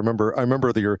cards. So I remember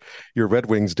your Red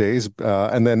Wings days,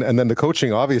 and then the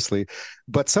coaching, obviously.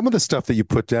 But some of the stuff that you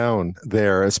put down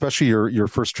there, especially your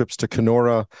first trips to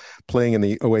Kenora, playing in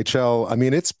the OHL. I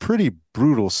mean, it's pretty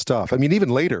brutal stuff. I mean, even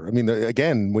later. I mean,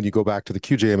 again, when you go back to the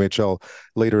QJMHL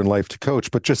later in life to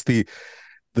coach, but just the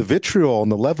vitriol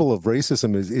and the level of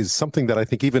racism is something that I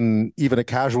think even a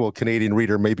casual Canadian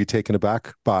reader may be taken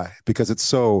aback by, because it's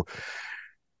so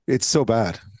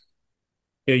bad.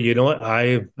 Yeah, you know what?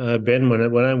 Ben,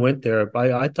 when I went there,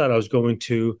 I thought I was going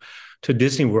to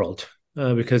Disney World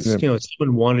because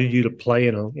someone wanted you to play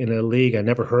in a league I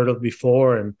never heard of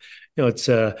before, and it's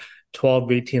 12,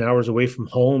 18 hours away from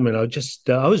home, and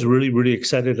I was really, really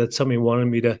excited that somebody wanted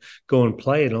me to go and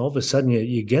play, and all of a sudden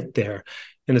you get there.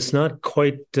 And it's not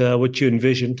quite what you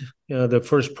envisioned. The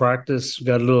first practice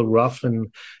got a little rough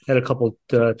and had a couple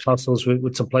tussles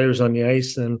with some players on the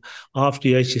ice. And off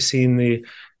the ice, you've seen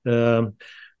a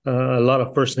lot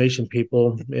of First Nation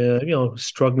people,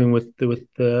 struggling with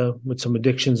some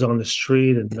addictions on the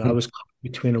street. And I was caught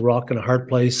between a rock and a hard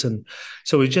place. And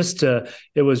so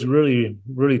it was really,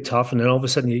 really tough. And then all of a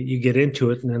sudden you get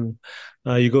into it, and then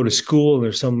you go to school, and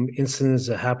there's some incidents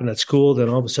that happen at school. Then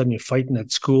all of a sudden you're fighting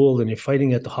at school, then you're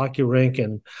fighting at the hockey rink,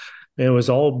 and it was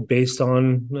all based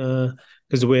on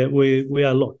because the way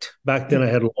I looked back then. I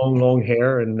had long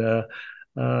hair, and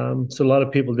so a lot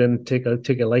of people didn't take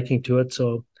a liking to it.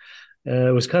 So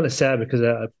it was kind of sad because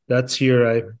that year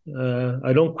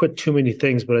I don't quit too many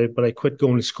things, but I quit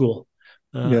going to school.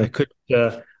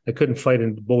 I couldn't fight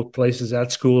in both places,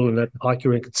 at school and at the hockey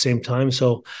rink at the same time.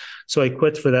 So I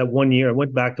quit for that 1 year. I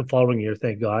went back the following year,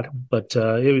 thank God. But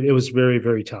it was very,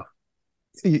 very tough.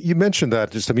 You mentioned that.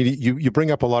 Just, I mean, you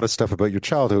bring up a lot of stuff about your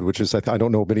childhood, which is, I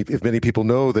don't know if many people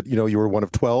know that, you were one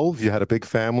of 12. You had a big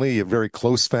family, a very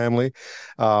close family.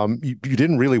 You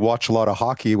didn't really watch a lot of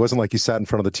hockey. It wasn't like you sat in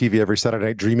front of the TV every Saturday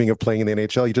night dreaming of playing in the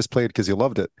NHL. You just played because you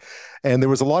loved it. And there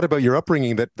was a lot about your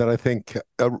upbringing that I think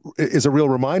is a real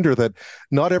reminder that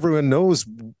not everyone knows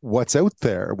what's out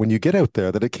there when you get out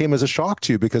there, that it came as a shock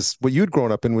to you, because what you'd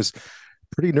grown up in was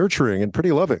pretty nurturing and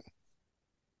pretty loving.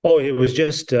 Oh, it was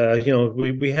just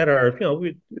we had our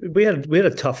we had a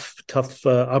tough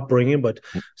upbringing, but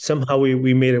somehow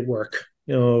we made it work.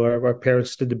 Our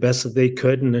parents did the best that they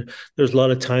could, and there's a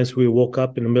lot of times we woke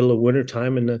up in the middle of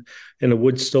wintertime and the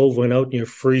wood stove went out and you're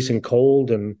freezing cold,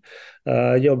 and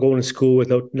going to school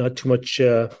without not too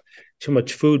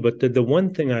much food. But the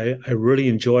one thing I really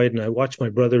enjoyed, and I watched my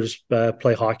brothers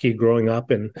play hockey growing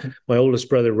up, and my oldest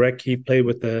brother Rick, he played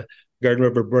with the Garden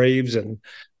River Braves, and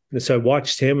so I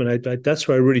watched him, and that's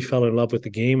where I really fell in love with the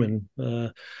game.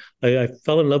 And I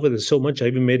fell in love with it so much, I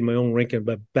even made my own rink in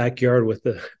my backyard with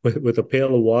a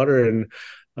pail of water and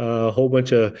a whole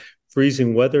bunch of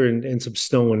freezing weather and some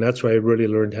snow. And that's where I really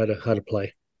learned how to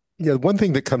play. Yeah, one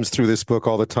thing that comes through this book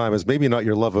all the time is maybe not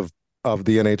your love of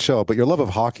the NHL, but your love of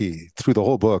hockey through the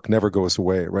whole book never goes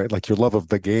away, right? Like your love of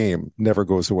the game never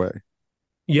goes away.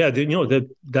 Yeah,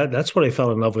 that's what I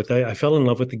fell in love with. I fell in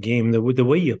love with the game, the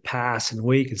way you pass and the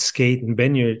way you can skate and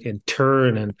bend and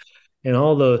turn and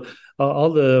all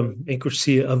the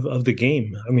intricacy of the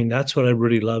game. I mean, that's what I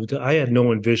really loved. I had no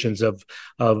envisions of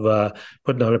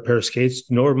putting on a pair of skates,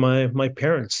 nor my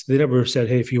parents. They never said,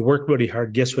 "Hey, if you work really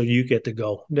hard, guess where you get to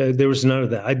go." There was none of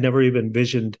that. I'd never even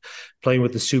envisioned playing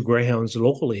with the Sioux Greyhounds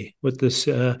locally with this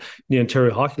the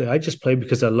Ontario Hockey League. I just played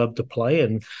because I loved to play,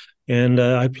 and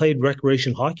I played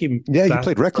recreation hockey. Yeah, you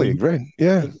played rec league, right?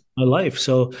 Yeah, my life.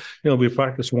 So we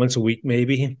practiced once a week,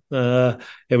 maybe, and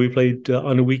we played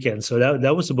on the weekend. So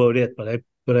that was about it. But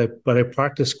I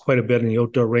practiced quite a bit in the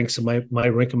outdoor rinks in my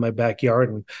rink in my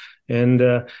backyard, and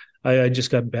I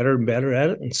just got better and better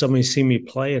at it. And somebody seen me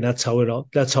play, and that's how it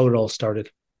all started.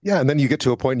 Yeah, and then you get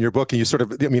to a point in your book and you sort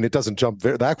of, I mean, it doesn't jump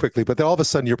that quickly, but then all of a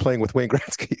sudden you're playing with Wayne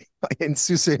Gretzky in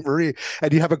Sault Ste. Marie,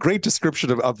 and you have a great description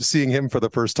of seeing him for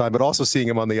the first time, but also seeing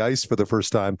him on the ice for the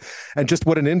first time, and just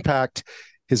what an impact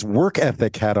his work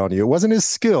ethic had on you. It wasn't his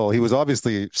skill. He was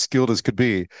obviously skilled as could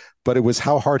be, but it was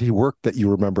how hard he worked that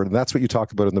you remembered, and that's what you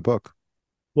talk about in the book.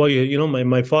 Well,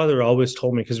 my father always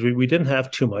told me, because we didn't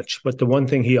have too much, but the one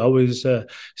thing he always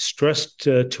stressed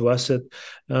to us that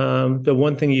the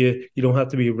one thing you don't have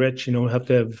to be rich, you don't have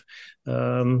to have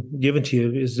given to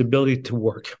you is the ability to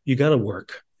work. You got to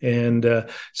work. And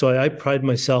so I pride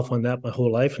myself on that my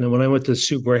whole life. And then when I went to the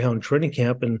Sioux Greyhound training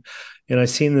camp and I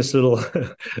seen this little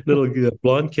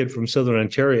blonde kid from Southern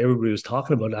Ontario, everybody was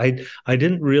talking about it. I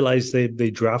didn't realize they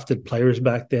drafted players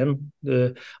back then.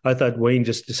 I thought Wayne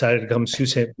just decided to come to Sault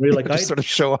Ste. Marie, like just sort of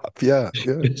show up, yeah.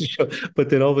 But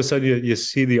then all of a sudden you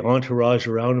see the entourage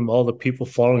around him, all the people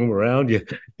following him around. You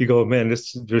go, man,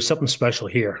 there's something special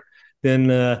here.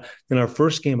 Then in our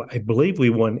first game, I believe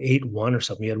we won 8-1 or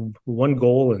something. He had 1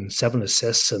 goal and 7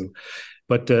 assists.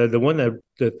 But the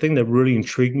thing that really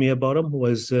intrigued me about him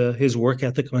was his work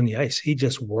ethic on the ice. He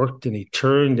just worked and he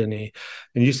turned and he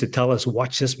used to tell us,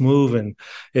 watch this move. And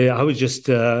I was just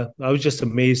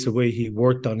amazed the way he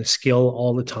worked on his skill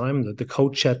all the time. The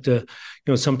coach had to,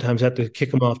 sometimes had to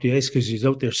kick him off the ice because he's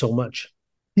out there so much.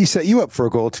 He set you up for a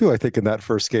goal too, I think, in that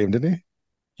first game, didn't he?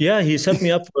 Yeah, he set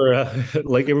me up for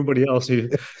like everybody else.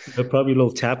 Probably a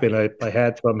little tap in I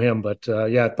had from him, but I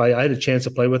had a chance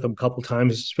to play with him a couple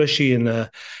times, especially in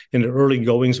the early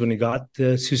goings when he got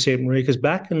to Sault Ste. Marie. Because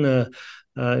back in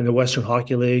the Western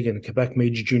Hockey League and Quebec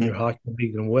Major Junior Hockey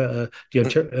League and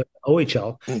the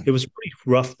OHL, it was pretty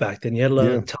rough back then. You had a lot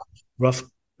of tough, rough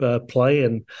play,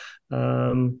 and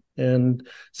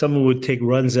someone would take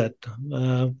runs at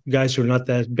guys who are not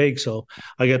that big. So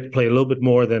I got to play a little bit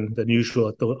more than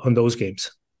usual on those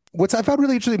games. What I found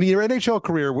really interesting, I mean, your NHL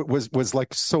career was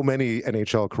like so many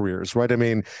NHL careers, right? I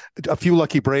mean, a few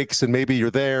lucky breaks and maybe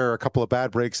you're there, a couple of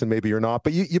bad breaks and maybe you're not,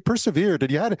 but you persevered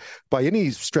and you had, by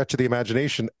any stretch of the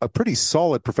imagination, a pretty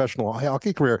solid professional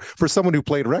hockey career for someone who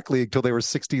played rec league till they were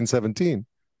 16, 17.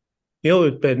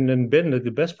 Ben,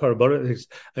 the best part about it is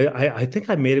I think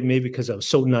I made it maybe because I was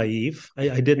so naive.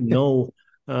 I didn't know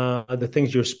the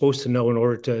things you're supposed to know in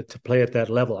order to play at that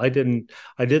level. I didn't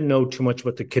know too much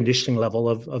about the conditioning level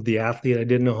of the athlete. I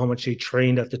didn't know how much he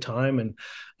trained at the time, and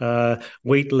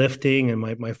weightlifting.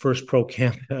 And my first pro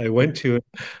camp I went to,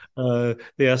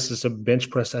 they asked us to bench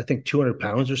press, I think 200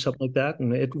 pounds or something like that,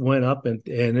 and it went up and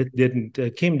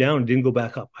it came down and didn't go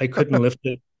back up. I couldn't lift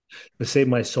it to save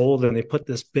my soul. Then they put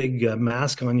this big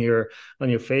mask on your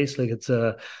face, like it's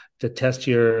to test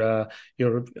your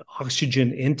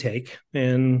oxygen intake.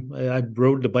 And I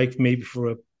rode the bike maybe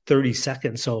for 30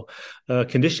 seconds. So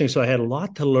conditioning. So I had a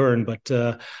lot to learn, but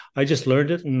I just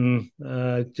learned it and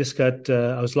just got.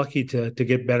 I was lucky to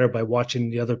get better by watching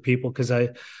the other people, because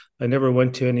I never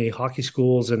went to any hockey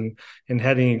schools and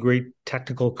had any great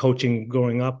technical coaching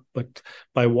growing up. But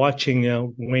by watching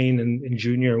Wayne and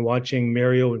Junior, and watching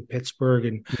Mario in Pittsburgh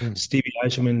and Stevie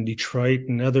Eisenman in Detroit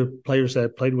and other players that I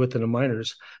played with in the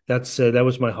minors, that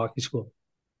was my hockey school.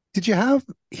 Did you have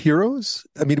heroes?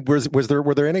 I mean, were there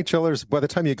NHLers by the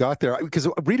time you got there? Because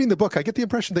reading the book, I get the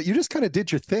impression that you just kind of did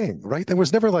your thing, right? There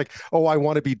was never like, oh, I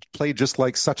want to be played just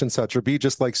like such and such or be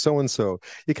just like so and so.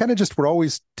 You kind of just were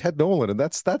always Ted Nolan, and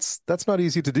that's not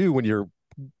easy to do when you're.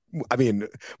 I mean,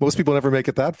 most people never make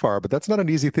it that far, but that's not an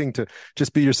easy thing to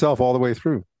just be yourself all the way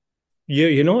through.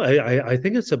 Yeah, I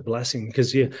think it's a blessing,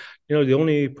 because the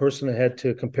only person I had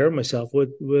to compare myself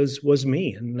with was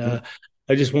me, and.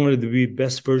 I just wanted to be the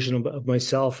best version of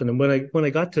myself. And when I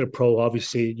got to the pro,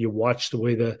 obviously you watch the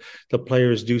way the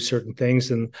players do certain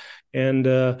things. And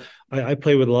I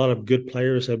play with a lot of good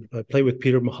players. I play with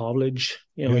Peter Mahovlich.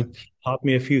 He taught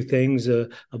me a few things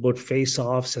about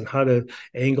face-offs and how to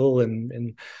angle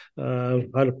and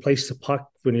how to place the puck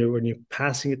when you're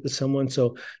passing it to someone.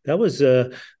 So that was,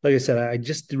 like I said, I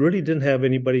just really didn't have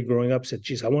anybody growing up said,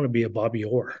 geez, I want to be a Bobby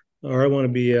Orr, or I want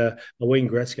to be a Wayne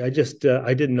Gretzky.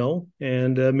 I didn't know.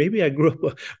 And maybe I grew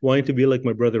up wanting to be like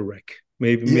my brother Rick.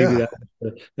 Maybe that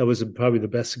was probably the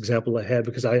best example I had,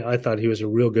 because I thought he was a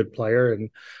real good player,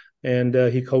 and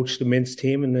he coached the men's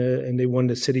team, and they won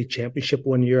the city championship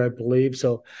one year, I believe.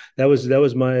 So that's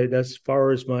as far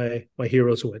as my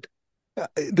heroes went.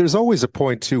 There's always a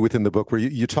point too within the book where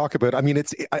you talk about, I mean,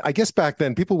 I guess back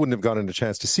then people wouldn't have gotten a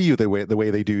chance to see you the way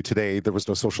they do today. There was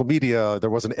no social media.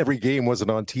 Every game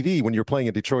wasn't on TV when you're playing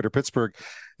in Detroit or Pittsburgh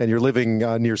and you're living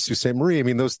near Sault Ste. Marie. I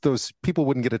mean, those people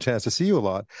wouldn't get a chance to see you a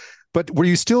lot. But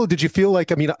did you feel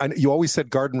like, I mean, you always said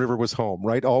Garden River was home,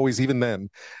 right? Always, even then.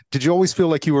 Did you always feel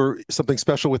like you were something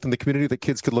special within the community that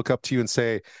kids could look up to you and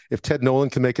say, if Ted Nolan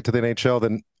can make it to the NHL,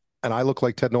 then, and I look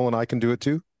like Ted Nolan, I can do it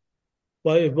too?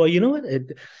 Well, you know what?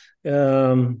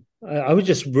 I was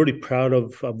just really proud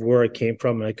of where I came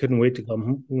from, and I couldn't wait to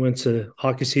come once the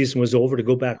hockey season was over to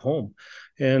go back home.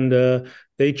 And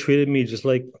they treated me just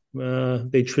like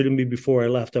they treated me before I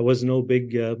left. I was no big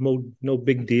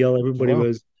deal. Everybody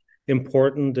was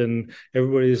important, and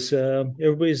everybody's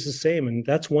the same. And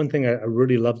that's one thing I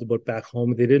really loved about back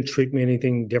home. They didn't treat me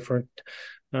anything different.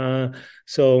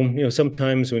 So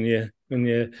sometimes when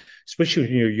especially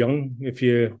when you're young, if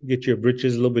you get your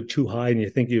britches a little bit too high and you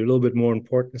think you're a little bit more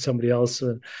important than somebody else.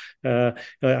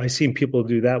 I've seen people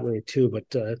do that way too,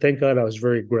 but thank God I was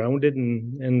very grounded,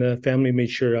 and the family made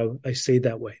sure I stayed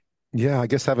that way. Yeah, I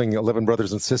guess having 11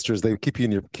 brothers and sisters, they keep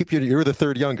you you're the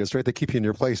third youngest, right? They keep you in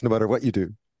your place no matter what you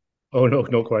do. Oh,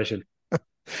 no question.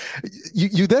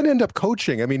 You then end up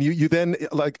coaching. I mean, you then,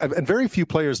 like, and very few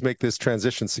players make this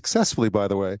transition successfully, by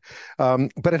the way.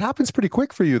 But it happens pretty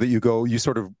quick for you that you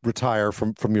sort of retire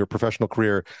from your professional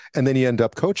career, and then you end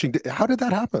up coaching. How did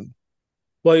that happen?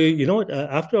 Well, you know what?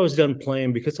 After I was done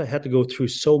playing, because I had to go through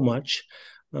so much,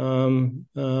 when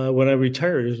I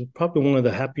retired, it was probably one of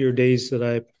the happier days that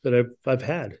I've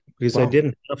had, because I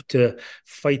didn't have to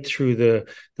fight through the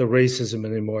racism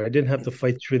anymore. I didn't have to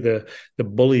fight through the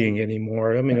bullying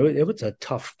anymore. I mean, it was a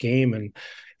tough game,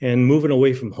 and moving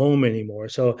away from home anymore.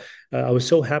 So I was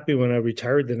so happy when I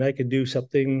retired that I could do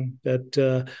something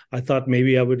that I thought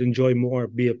maybe I would enjoy more,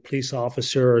 be a police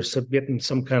officer or get in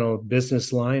some kind of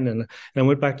business line. And I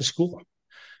went back to school.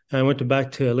 I went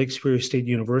back to Lake Superior State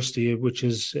University, which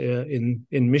is in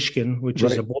Michigan, which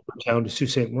is a border town to Sault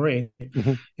Ste. Marie.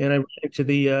 Mm-hmm. And I ran into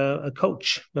the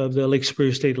coach of the Lake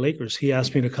Superior State Lakers. He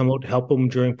asked me to come out to help him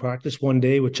during practice one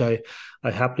day, which I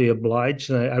happily obliged,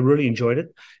 and I really enjoyed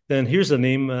it. Then here's the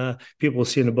name people will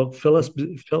see in the book, Phil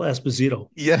Esposito.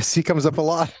 Yes, he comes up a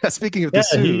lot. Speaking of the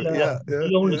Sioux.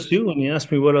 He owned the Sioux, and he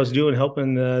asked me what I was doing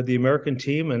helping the American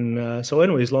team. And so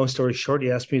anyways, long story short,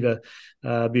 he asked me to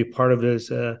be part of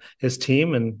his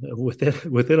team. And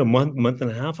within a month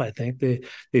and a half, I think,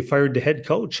 they fired the head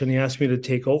coach, and he asked me to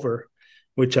take over,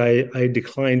 which I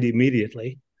declined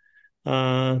immediately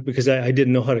because I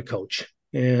didn't know how to coach.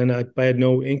 And I had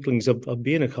no inklings of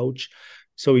being a coach.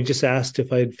 So he just asked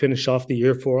if I had finished off the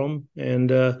year for him.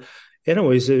 And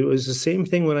anyways, it was the same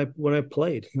thing when I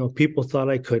played. You know, people thought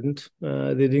I couldn't.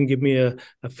 They didn't give me a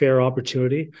fair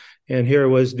opportunity. And here I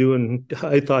was doing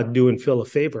Phil a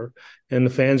favor. And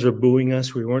the fans were booing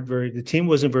us. The team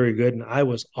wasn't very good, and I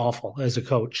was awful as a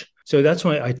coach. So that's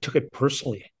why I took it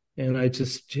personally. And I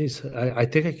just, I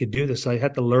think I could do this. I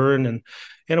had to learn. And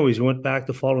anyways, we went back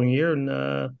the following year,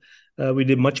 and we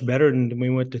did much better, and we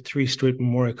went to 3 straight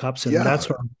Memorial Cups, and that's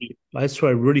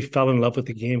where I really fell in love with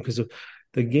the game, because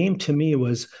the game to me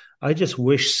was, I just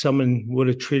wish someone would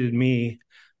have treated me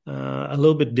a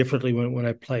little bit differently when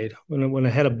I played. When I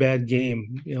had a bad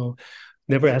game, you know,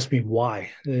 never asked me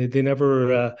why. They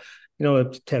never,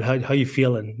 Ted, how you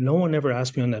feeling? No one ever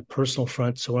asked me on that personal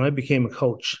front. So when I became a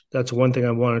coach, that's one thing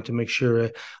I wanted to make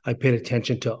sure I paid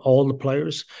attention to all the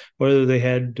players, whether they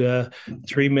had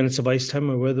 3 minutes of ice time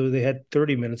or whether they had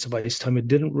 30 minutes of ice time. It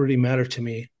didn't really matter to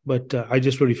me, but I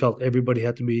just really felt everybody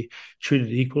had to be treated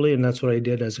equally, and that's what I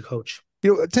did as a coach.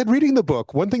 You know, Ted, reading the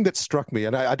book, one thing that struck me,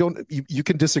 and I don't, you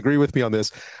can disagree with me on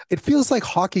this, it feels like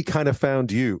hockey kind of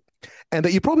found you, and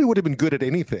that you probably would have been good at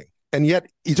anything. And yet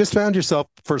you just found yourself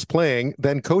first playing,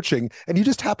 then coaching, and you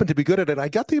just happened to be good at it. And I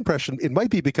got the impression it might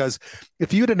be because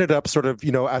if you'd ended up sort of,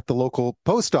 at the local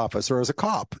post office or as a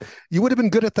cop, you would have been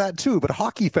good at that too. But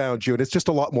hockey found you, and it's just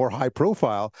a lot more high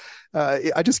profile.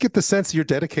 I just get the sense you're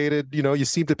dedicated. You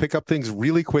seem to pick up things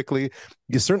really quickly.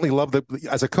 You certainly love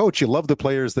as a coach, you love the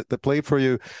players that played for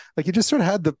you. Like you just sort of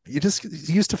had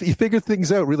you figured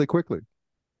things out really quickly.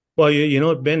 Well,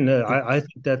 Ben, I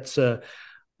think that's,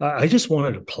 I just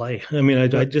wanted to play. I mean,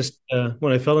 I just,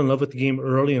 when I fell in love with the game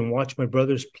early and watched my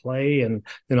brothers play, and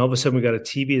then all of a sudden we got a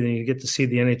TV, and then you get to see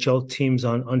the NHL teams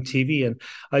on TV. And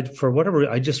I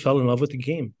just fell in love with the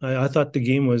game. I thought the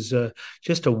game was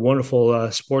just a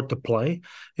wonderful sport to play.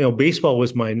 Baseball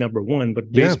was my number one, but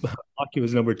hockey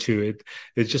was number two.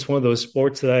 It's just one of those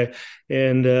sports that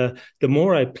the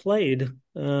more I played,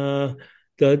 the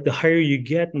higher you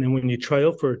get. And then when you try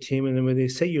out for a team, and then when they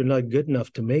say you're not good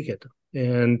enough to make it,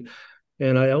 and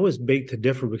I always beg to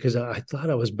differ, because I thought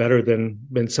I was better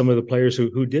than some of the players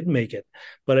who did make it.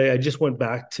 But I just went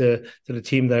back to the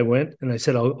team that I went, and I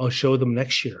said, I'll show them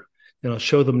next year, and I'll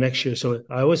show them next year. So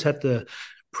I always had to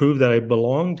prove that I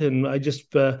belonged, and I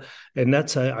just and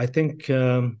that's I think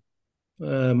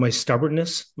my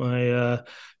stubbornness, my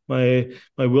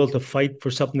will to fight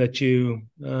for something that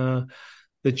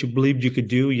you believed you could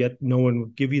do, yet no one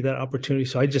would give you that opportunity.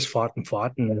 So I just fought,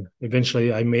 and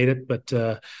eventually I made it. But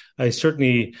I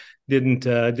certainly didn't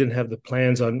have the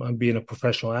plans on being a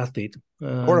professional athlete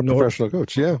or a professional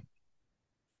coach. Yeah,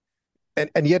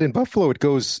 and yet in Buffalo it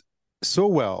goes so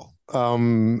well.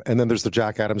 And then there's the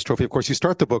Jack Adams Trophy. Of course, you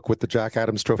start the book with the Jack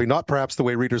Adams Trophy, not perhaps the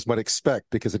way readers might expect,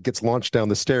 because it gets launched down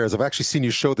the stairs. I've actually seen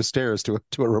you show the stairs to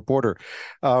a reporter.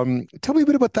 Tell me a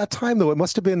bit about that time, though. It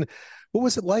must have been. What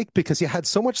was it like? Because you had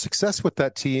so much success with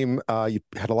that team. You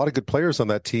had a lot of good players on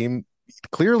that team.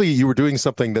 clearly you were doing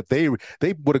something that they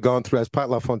would have gone through, as Pat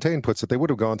LaFontaine puts it, they would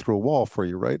have gone through a wall for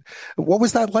you, right? What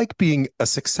was that like being a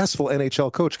successful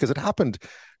NHL coach? Because it happened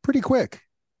pretty quick.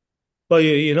 Well,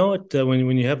 you know what?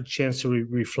 When you have a chance to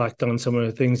reflect on some of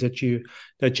the things that you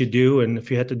do, and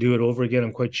if you had to do it over again,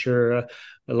 I'm quite sure a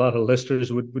lot of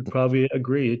listeners would probably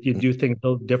agree. You do things a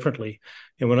little differently.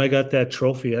 And when I got that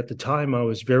trophy at the time, I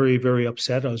was very, very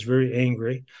upset. I was very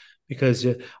angry because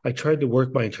I tried to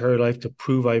work my entire life to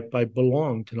prove I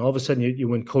belonged. And all of a sudden, you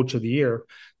win Coach of the Year.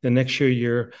 The next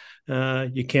year,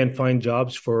 you can't find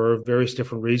jobs for various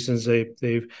different reasons.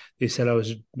 They said I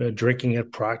was drinking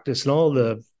at practice, and all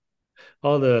the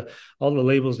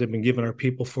labels they've been giving our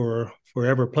people for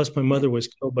forever. Plus, my mother was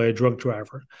killed by a drunk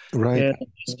driver, right? And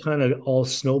it's kind of all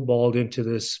snowballed into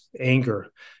this anger.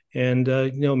 And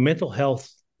mental health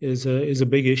is a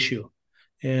big issue.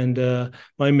 And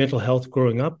my mental health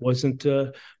growing up wasn't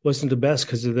the best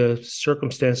because of the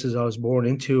circumstances I was born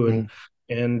into,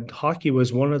 and hockey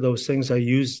was one of those things I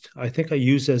used. I think I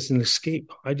used as an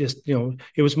escape. I just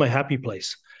it was my happy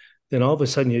place. Then all of a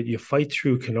sudden you fight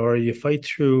through Kenora, you fight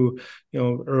through,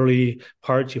 early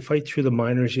parts, you fight through the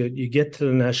minors, you get to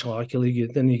the National Hockey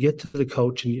League, then you get to the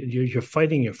coach, and you're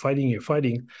fighting.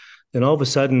 Then all of a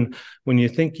sudden, when you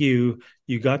think you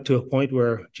got to a point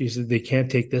where, Jesus, they can't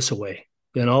take this away,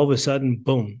 then all of a sudden,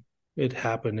 boom, it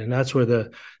happened. And that's where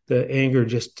the anger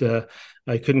just,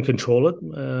 I couldn't control it.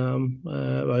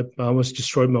 I almost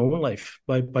destroyed my own life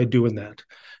by doing that.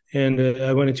 And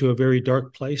I went into a very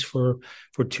dark place for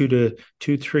 3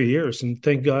 years. And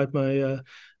thank God my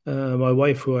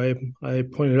wife, who I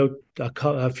pointed out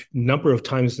a number of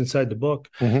times inside the book,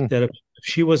 that if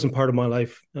she wasn't part of my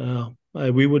life,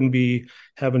 we wouldn't be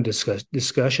having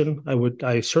discussion.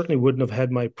 I certainly wouldn't have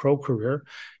had my pro career,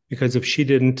 because if she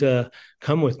didn't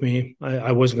come with me,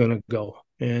 I wasn't going to go.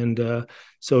 And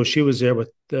so she was there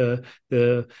with the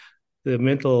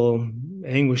mental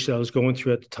anguish that I was going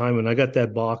through at the time. And I got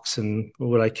that box, and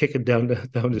would I kick it down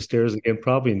the stairs again?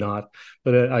 Probably not,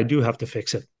 but I do have to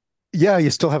fix it. Yeah, you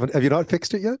still haven't. Have you not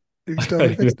fixed it yet? You still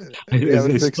haven't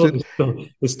fixed it?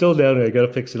 It's still down there. I got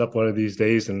to fix it up one of these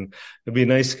days, and it'd be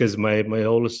nice because my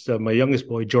youngest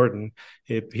boy, Jordan,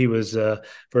 he was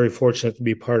very fortunate to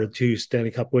be part of 2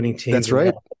 Stanley Cup winning teams. That's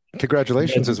right.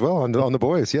 Congratulations as well on the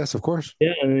boys. Yes, of course.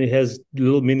 Yeah, and he has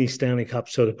little mini Stanley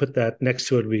Cups, so to put that next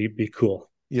to it would be cool.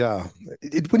 Yeah.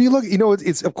 When you look,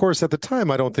 it's of course at the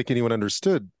time, I don't think anyone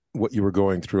understood what you were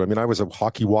going through. I mean, I was a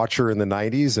hockey watcher in the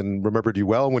 90s and remembered you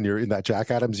well when you're in that Jack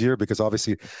Adams year, because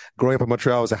obviously growing up in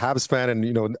Montreal, I was a Habs fan, and,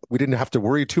 we didn't have to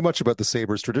worry too much about the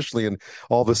Sabres traditionally. And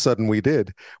all of a sudden we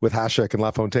did, with Hasek and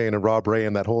LaFontaine and Rob Ray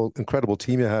and that whole incredible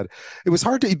team you had. It was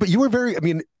hard but you were very,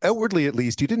 outwardly at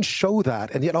least, you didn't show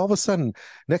that. And yet all of a sudden,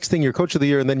 next thing you're Coach of the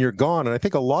Year, and then you're gone. And I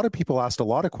think a lot of people asked a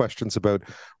lot of questions about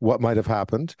what might have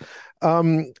happened.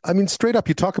 Straight up,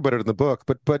 you talk about it in the book,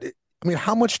 but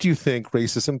how much do you think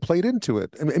racism played into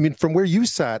it? From where you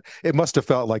sat, it must have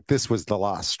felt like this was the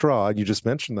last straw, and you just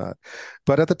mentioned that.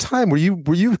 But at the time, were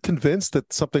you convinced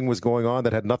that something was going on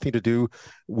that had nothing to do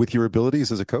with your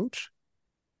abilities as a coach?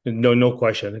 No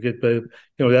question. But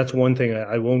that's one thing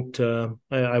I won't.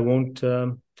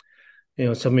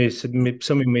 Somebody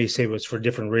may say it was for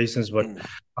different reasons, but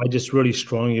I just really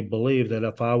strongly believe that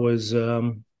if I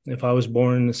was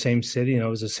born in the same city and I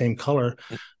was the same color,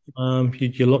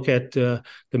 you look at the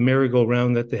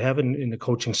merry-go-round that they have in the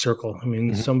coaching circle.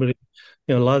 Somebody,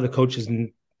 a lot of the coaches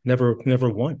never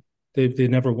won. They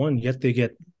never won, yet they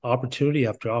get opportunity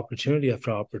after opportunity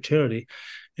after opportunity.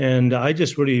 And I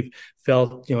just really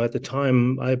felt, at the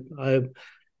time, I'm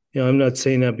not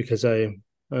saying that because we're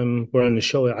on the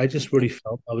show. I just really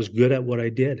felt I was good at what I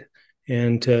did.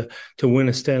 And to win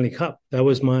a Stanley Cup, that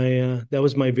was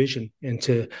my vision. And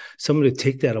to someone to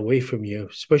take that away from you,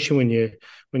 especially when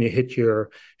you hit your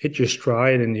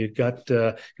stride, and you got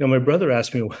my brother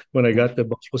asked me when I got the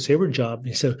Buffalo Sabre job,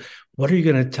 he said, "What are you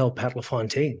going to tell Pat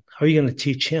LaFontaine? How are you going to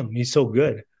teach him? He's so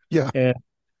good." Yeah,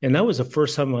 and that was the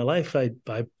first time in my life I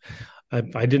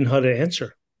didn't know how to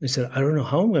answer. I said, "I don't know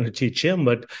how I'm going to teach him,"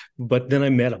 but then I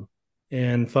met him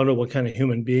and found out what kind of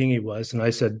human being he was. And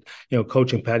I said,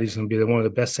 coaching Patty's going to be one of the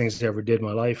best things I ever did in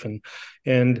my life.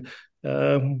 And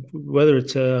whether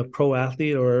it's a pro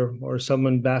athlete or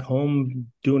someone back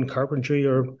home doing carpentry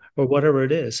or whatever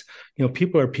it is,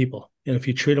 people are people. And if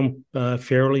you treat them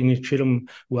fairly and you treat them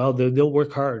well, they'll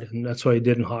work hard. And that's what I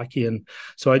did in hockey. And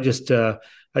so I just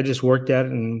worked at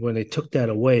it. And when they took that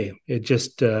away, it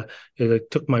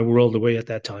took my world away at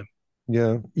that time.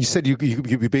 Yeah, you said you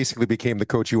basically became the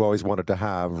coach you always wanted to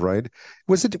have, right?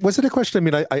 Was it a question?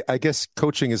 I mean, I guess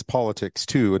coaching is politics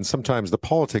too, and sometimes the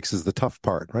politics is the tough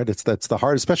part, right? That's the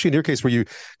hard, especially in your case where you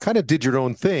kind of did your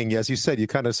own thing, as you said, you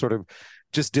kind of sort of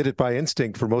just did it by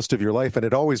instinct for most of your life, and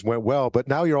it always went well. But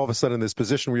now you're all of a sudden in this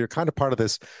position where you're kind of part of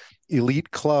this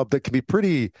elite club that can be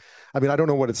pretty. I mean, I don't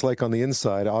know what it's like on the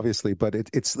inside, obviously, but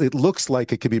it looks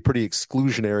like it can be pretty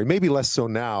exclusionary. Maybe less so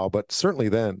now, but certainly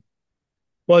then.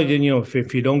 Well,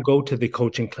 if you don't go to the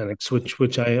coaching clinics,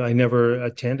 which I never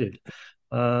attended,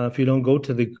 if you don't go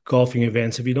to the golfing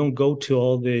events, if you don't go to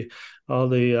all the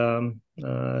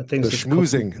things,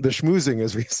 the schmoozing,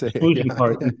 as we say, schmoozing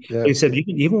part. Yeah. They said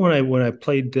even when I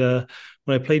played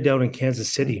down in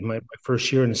Kansas City, my first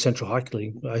year in the Central Hockey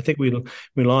League, I think we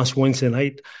lost Wednesday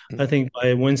night. I think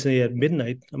by Wednesday at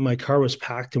midnight, my car was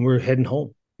packed and we were heading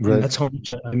home. Right. That's how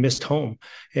much I missed home.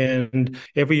 And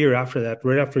every year after that,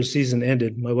 right after the season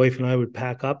ended, my wife and I would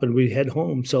pack up and we'd head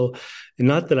home. So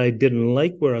not that I didn't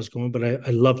like where I was going, but I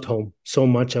loved home so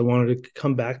much. I wanted to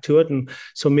come back to it. And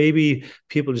so maybe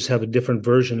people just have a different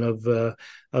version of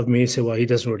me and say, well, he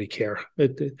doesn't really care.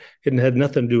 It had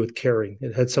nothing to do with caring.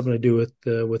 It had something to do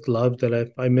with love,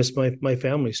 that I miss my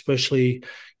family, especially,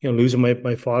 losing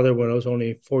my father when I was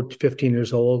only 15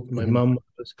 years old. My mom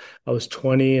I was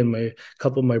 20, and a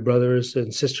couple of my brothers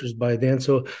and sisters by then.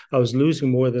 So I was losing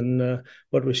more than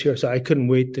what was here. So I couldn't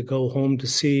wait to go home to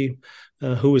see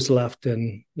who was left.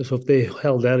 And so if they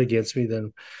held that against me,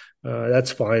 then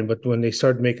that's fine. But when they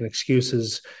started making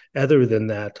excuses other than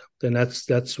that, then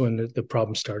that's when the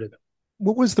problem started.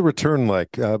 What was the return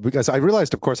like? Because I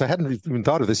realized, of course, I hadn't even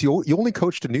thought of this. You only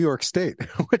coached in New York State,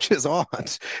 which is odd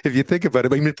if you think about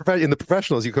it. I mean, in the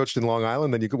professionals, you coached in Long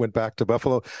Island, then you went back to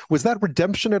Buffalo. Was that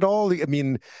redemption at all? I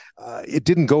mean, it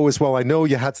didn't go as well. I know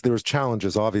there was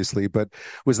challenges, obviously, but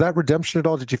was that redemption at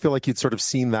all? Did you feel like you'd sort of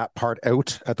seen that part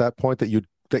out at that point, that you'd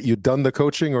done the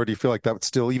coaching, or do you feel like that would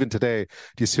still, even today,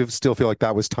 do you still feel like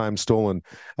that was time stolen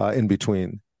in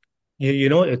between?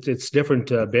 It's different,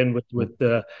 Ben,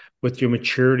 with your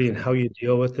maturity and how you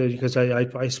deal with it. Because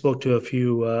I spoke to a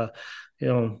few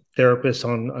therapists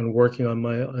on working on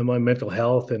my mental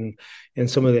health and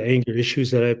some of the anger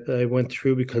issues that I went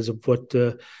through because of what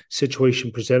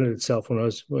situation presented itself when I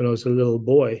was a little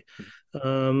boy.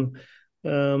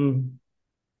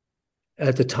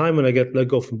 At the time when I got let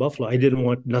go from Buffalo, I didn't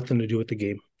want nothing to do with the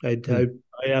game. I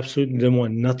absolutely didn't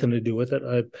want nothing to do with it.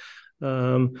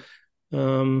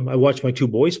 I watched my two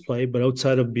boys play, but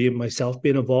outside of being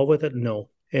involved with it, no.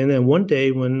 And then one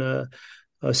day when I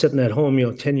was sitting at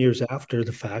home, 10 years after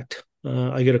the fact,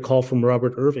 I get a call from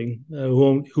Robert Irving,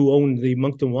 who owned the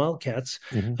Moncton Wildcats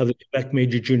of the Quebec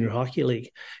Major Junior Hockey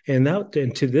League. And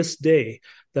to this day,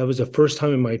 that was the first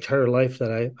time in my entire life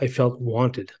that I felt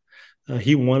wanted.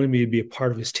 He wanted me to be a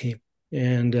part of his team.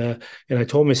 And I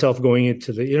told myself going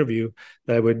into the interview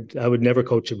that I would never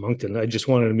coach in Moncton. I just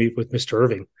wanted to meet with Mr.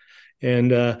 Irving.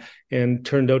 And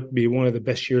turned out to be one of the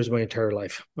best years of my entire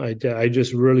life. I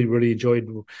just really, really enjoyed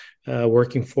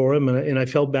working for him, and I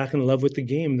fell back in love with the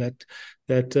game. That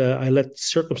I let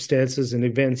circumstances and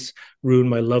events ruin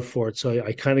my love for it. So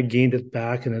I kind of gained it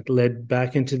back, and it led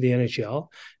back into the NHL,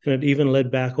 and it even led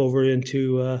back over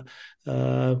into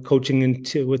coaching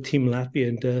with Team Latvia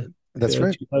and. That's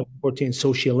right. 2014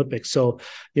 Sochi Olympics. So,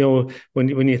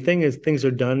 when you think things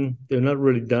are done, they're not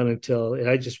really done until. And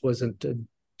I just wasn't.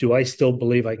 Do I still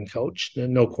believe I can coach?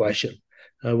 No question.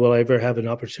 Will I ever have an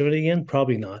opportunity again?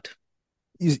 Probably not.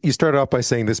 You started off by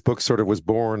saying this book sort of was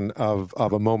born of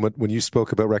a moment when you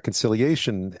spoke about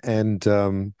reconciliation, and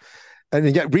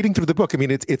yet reading through the book, I mean,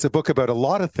 it's a book about a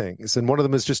lot of things, and one of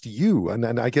them is just you.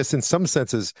 And I guess in some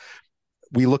senses,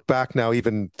 we look back now,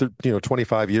 even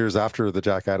 25 years after the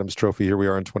Jack Adams Trophy. Here we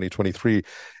are in 2023.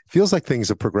 Feels like things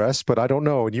have progressed, but I don't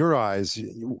know. In your eyes,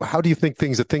 how do you think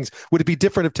things would it be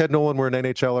different if Ted Nolan were an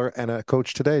NHLer and a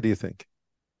coach today? Do you think?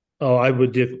 Oh, I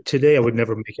would. Today, I would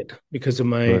never make it because of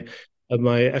my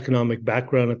economic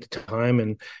background at the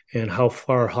time and how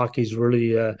far hockey's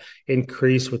really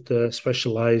increased with the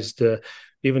specialized.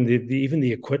 Even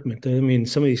the equipment. I mean,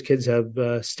 some of these kids have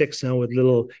sticks now with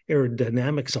little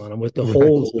aerodynamics on them with the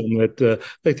holes in them that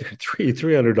like they're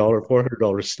 $300,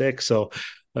 $400 sticks. So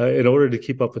in order to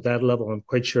keep up with that level, I'm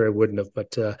quite sure I wouldn't have.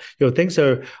 But things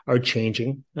are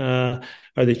changing. Are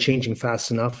they changing fast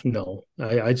enough? No.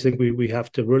 I think we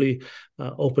have to really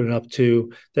open it up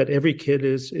to that every kid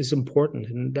is important,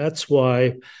 and that's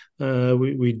why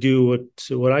we do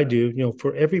what I do.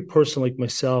 For every person like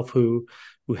myself who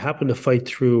happen to fight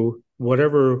through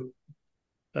whatever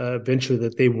venture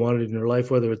that they wanted in their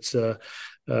life, whether it's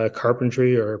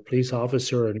carpentry or a police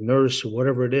officer or a nurse or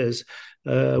whatever it is,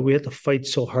 We had to fight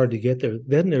so hard to get there.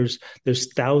 Then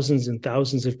there's thousands and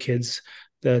thousands of kids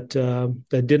that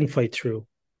didn't fight through,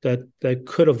 that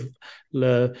could have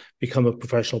become a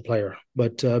professional player,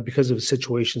 but because of the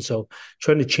situation. So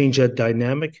trying to change that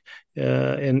dynamic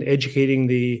and educating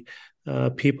the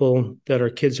people that our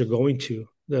kids are going to,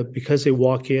 that because they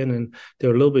walk in and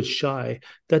they're a little bit shy,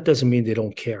 that doesn't mean they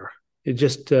don't care. It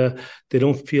just they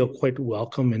don't feel quite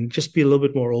welcome, and just be a little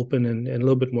bit more open and a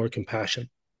little bit more compassionate.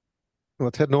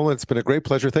 Well, Ted Nolan, it's been a great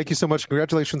pleasure. Thank you so much.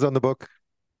 Congratulations on the book.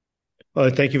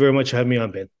 Thank you very much for having me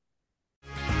on, Ben.